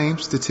product claim,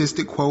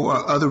 statistic, quote,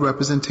 or other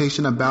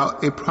representation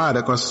about a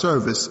product or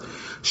service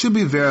should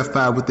be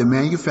verified with the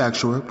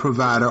manufacturer,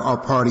 provider, or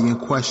party in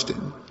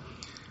question.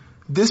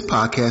 This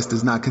podcast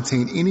does not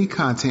contain any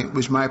content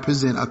which might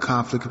present a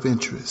conflict of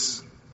interest.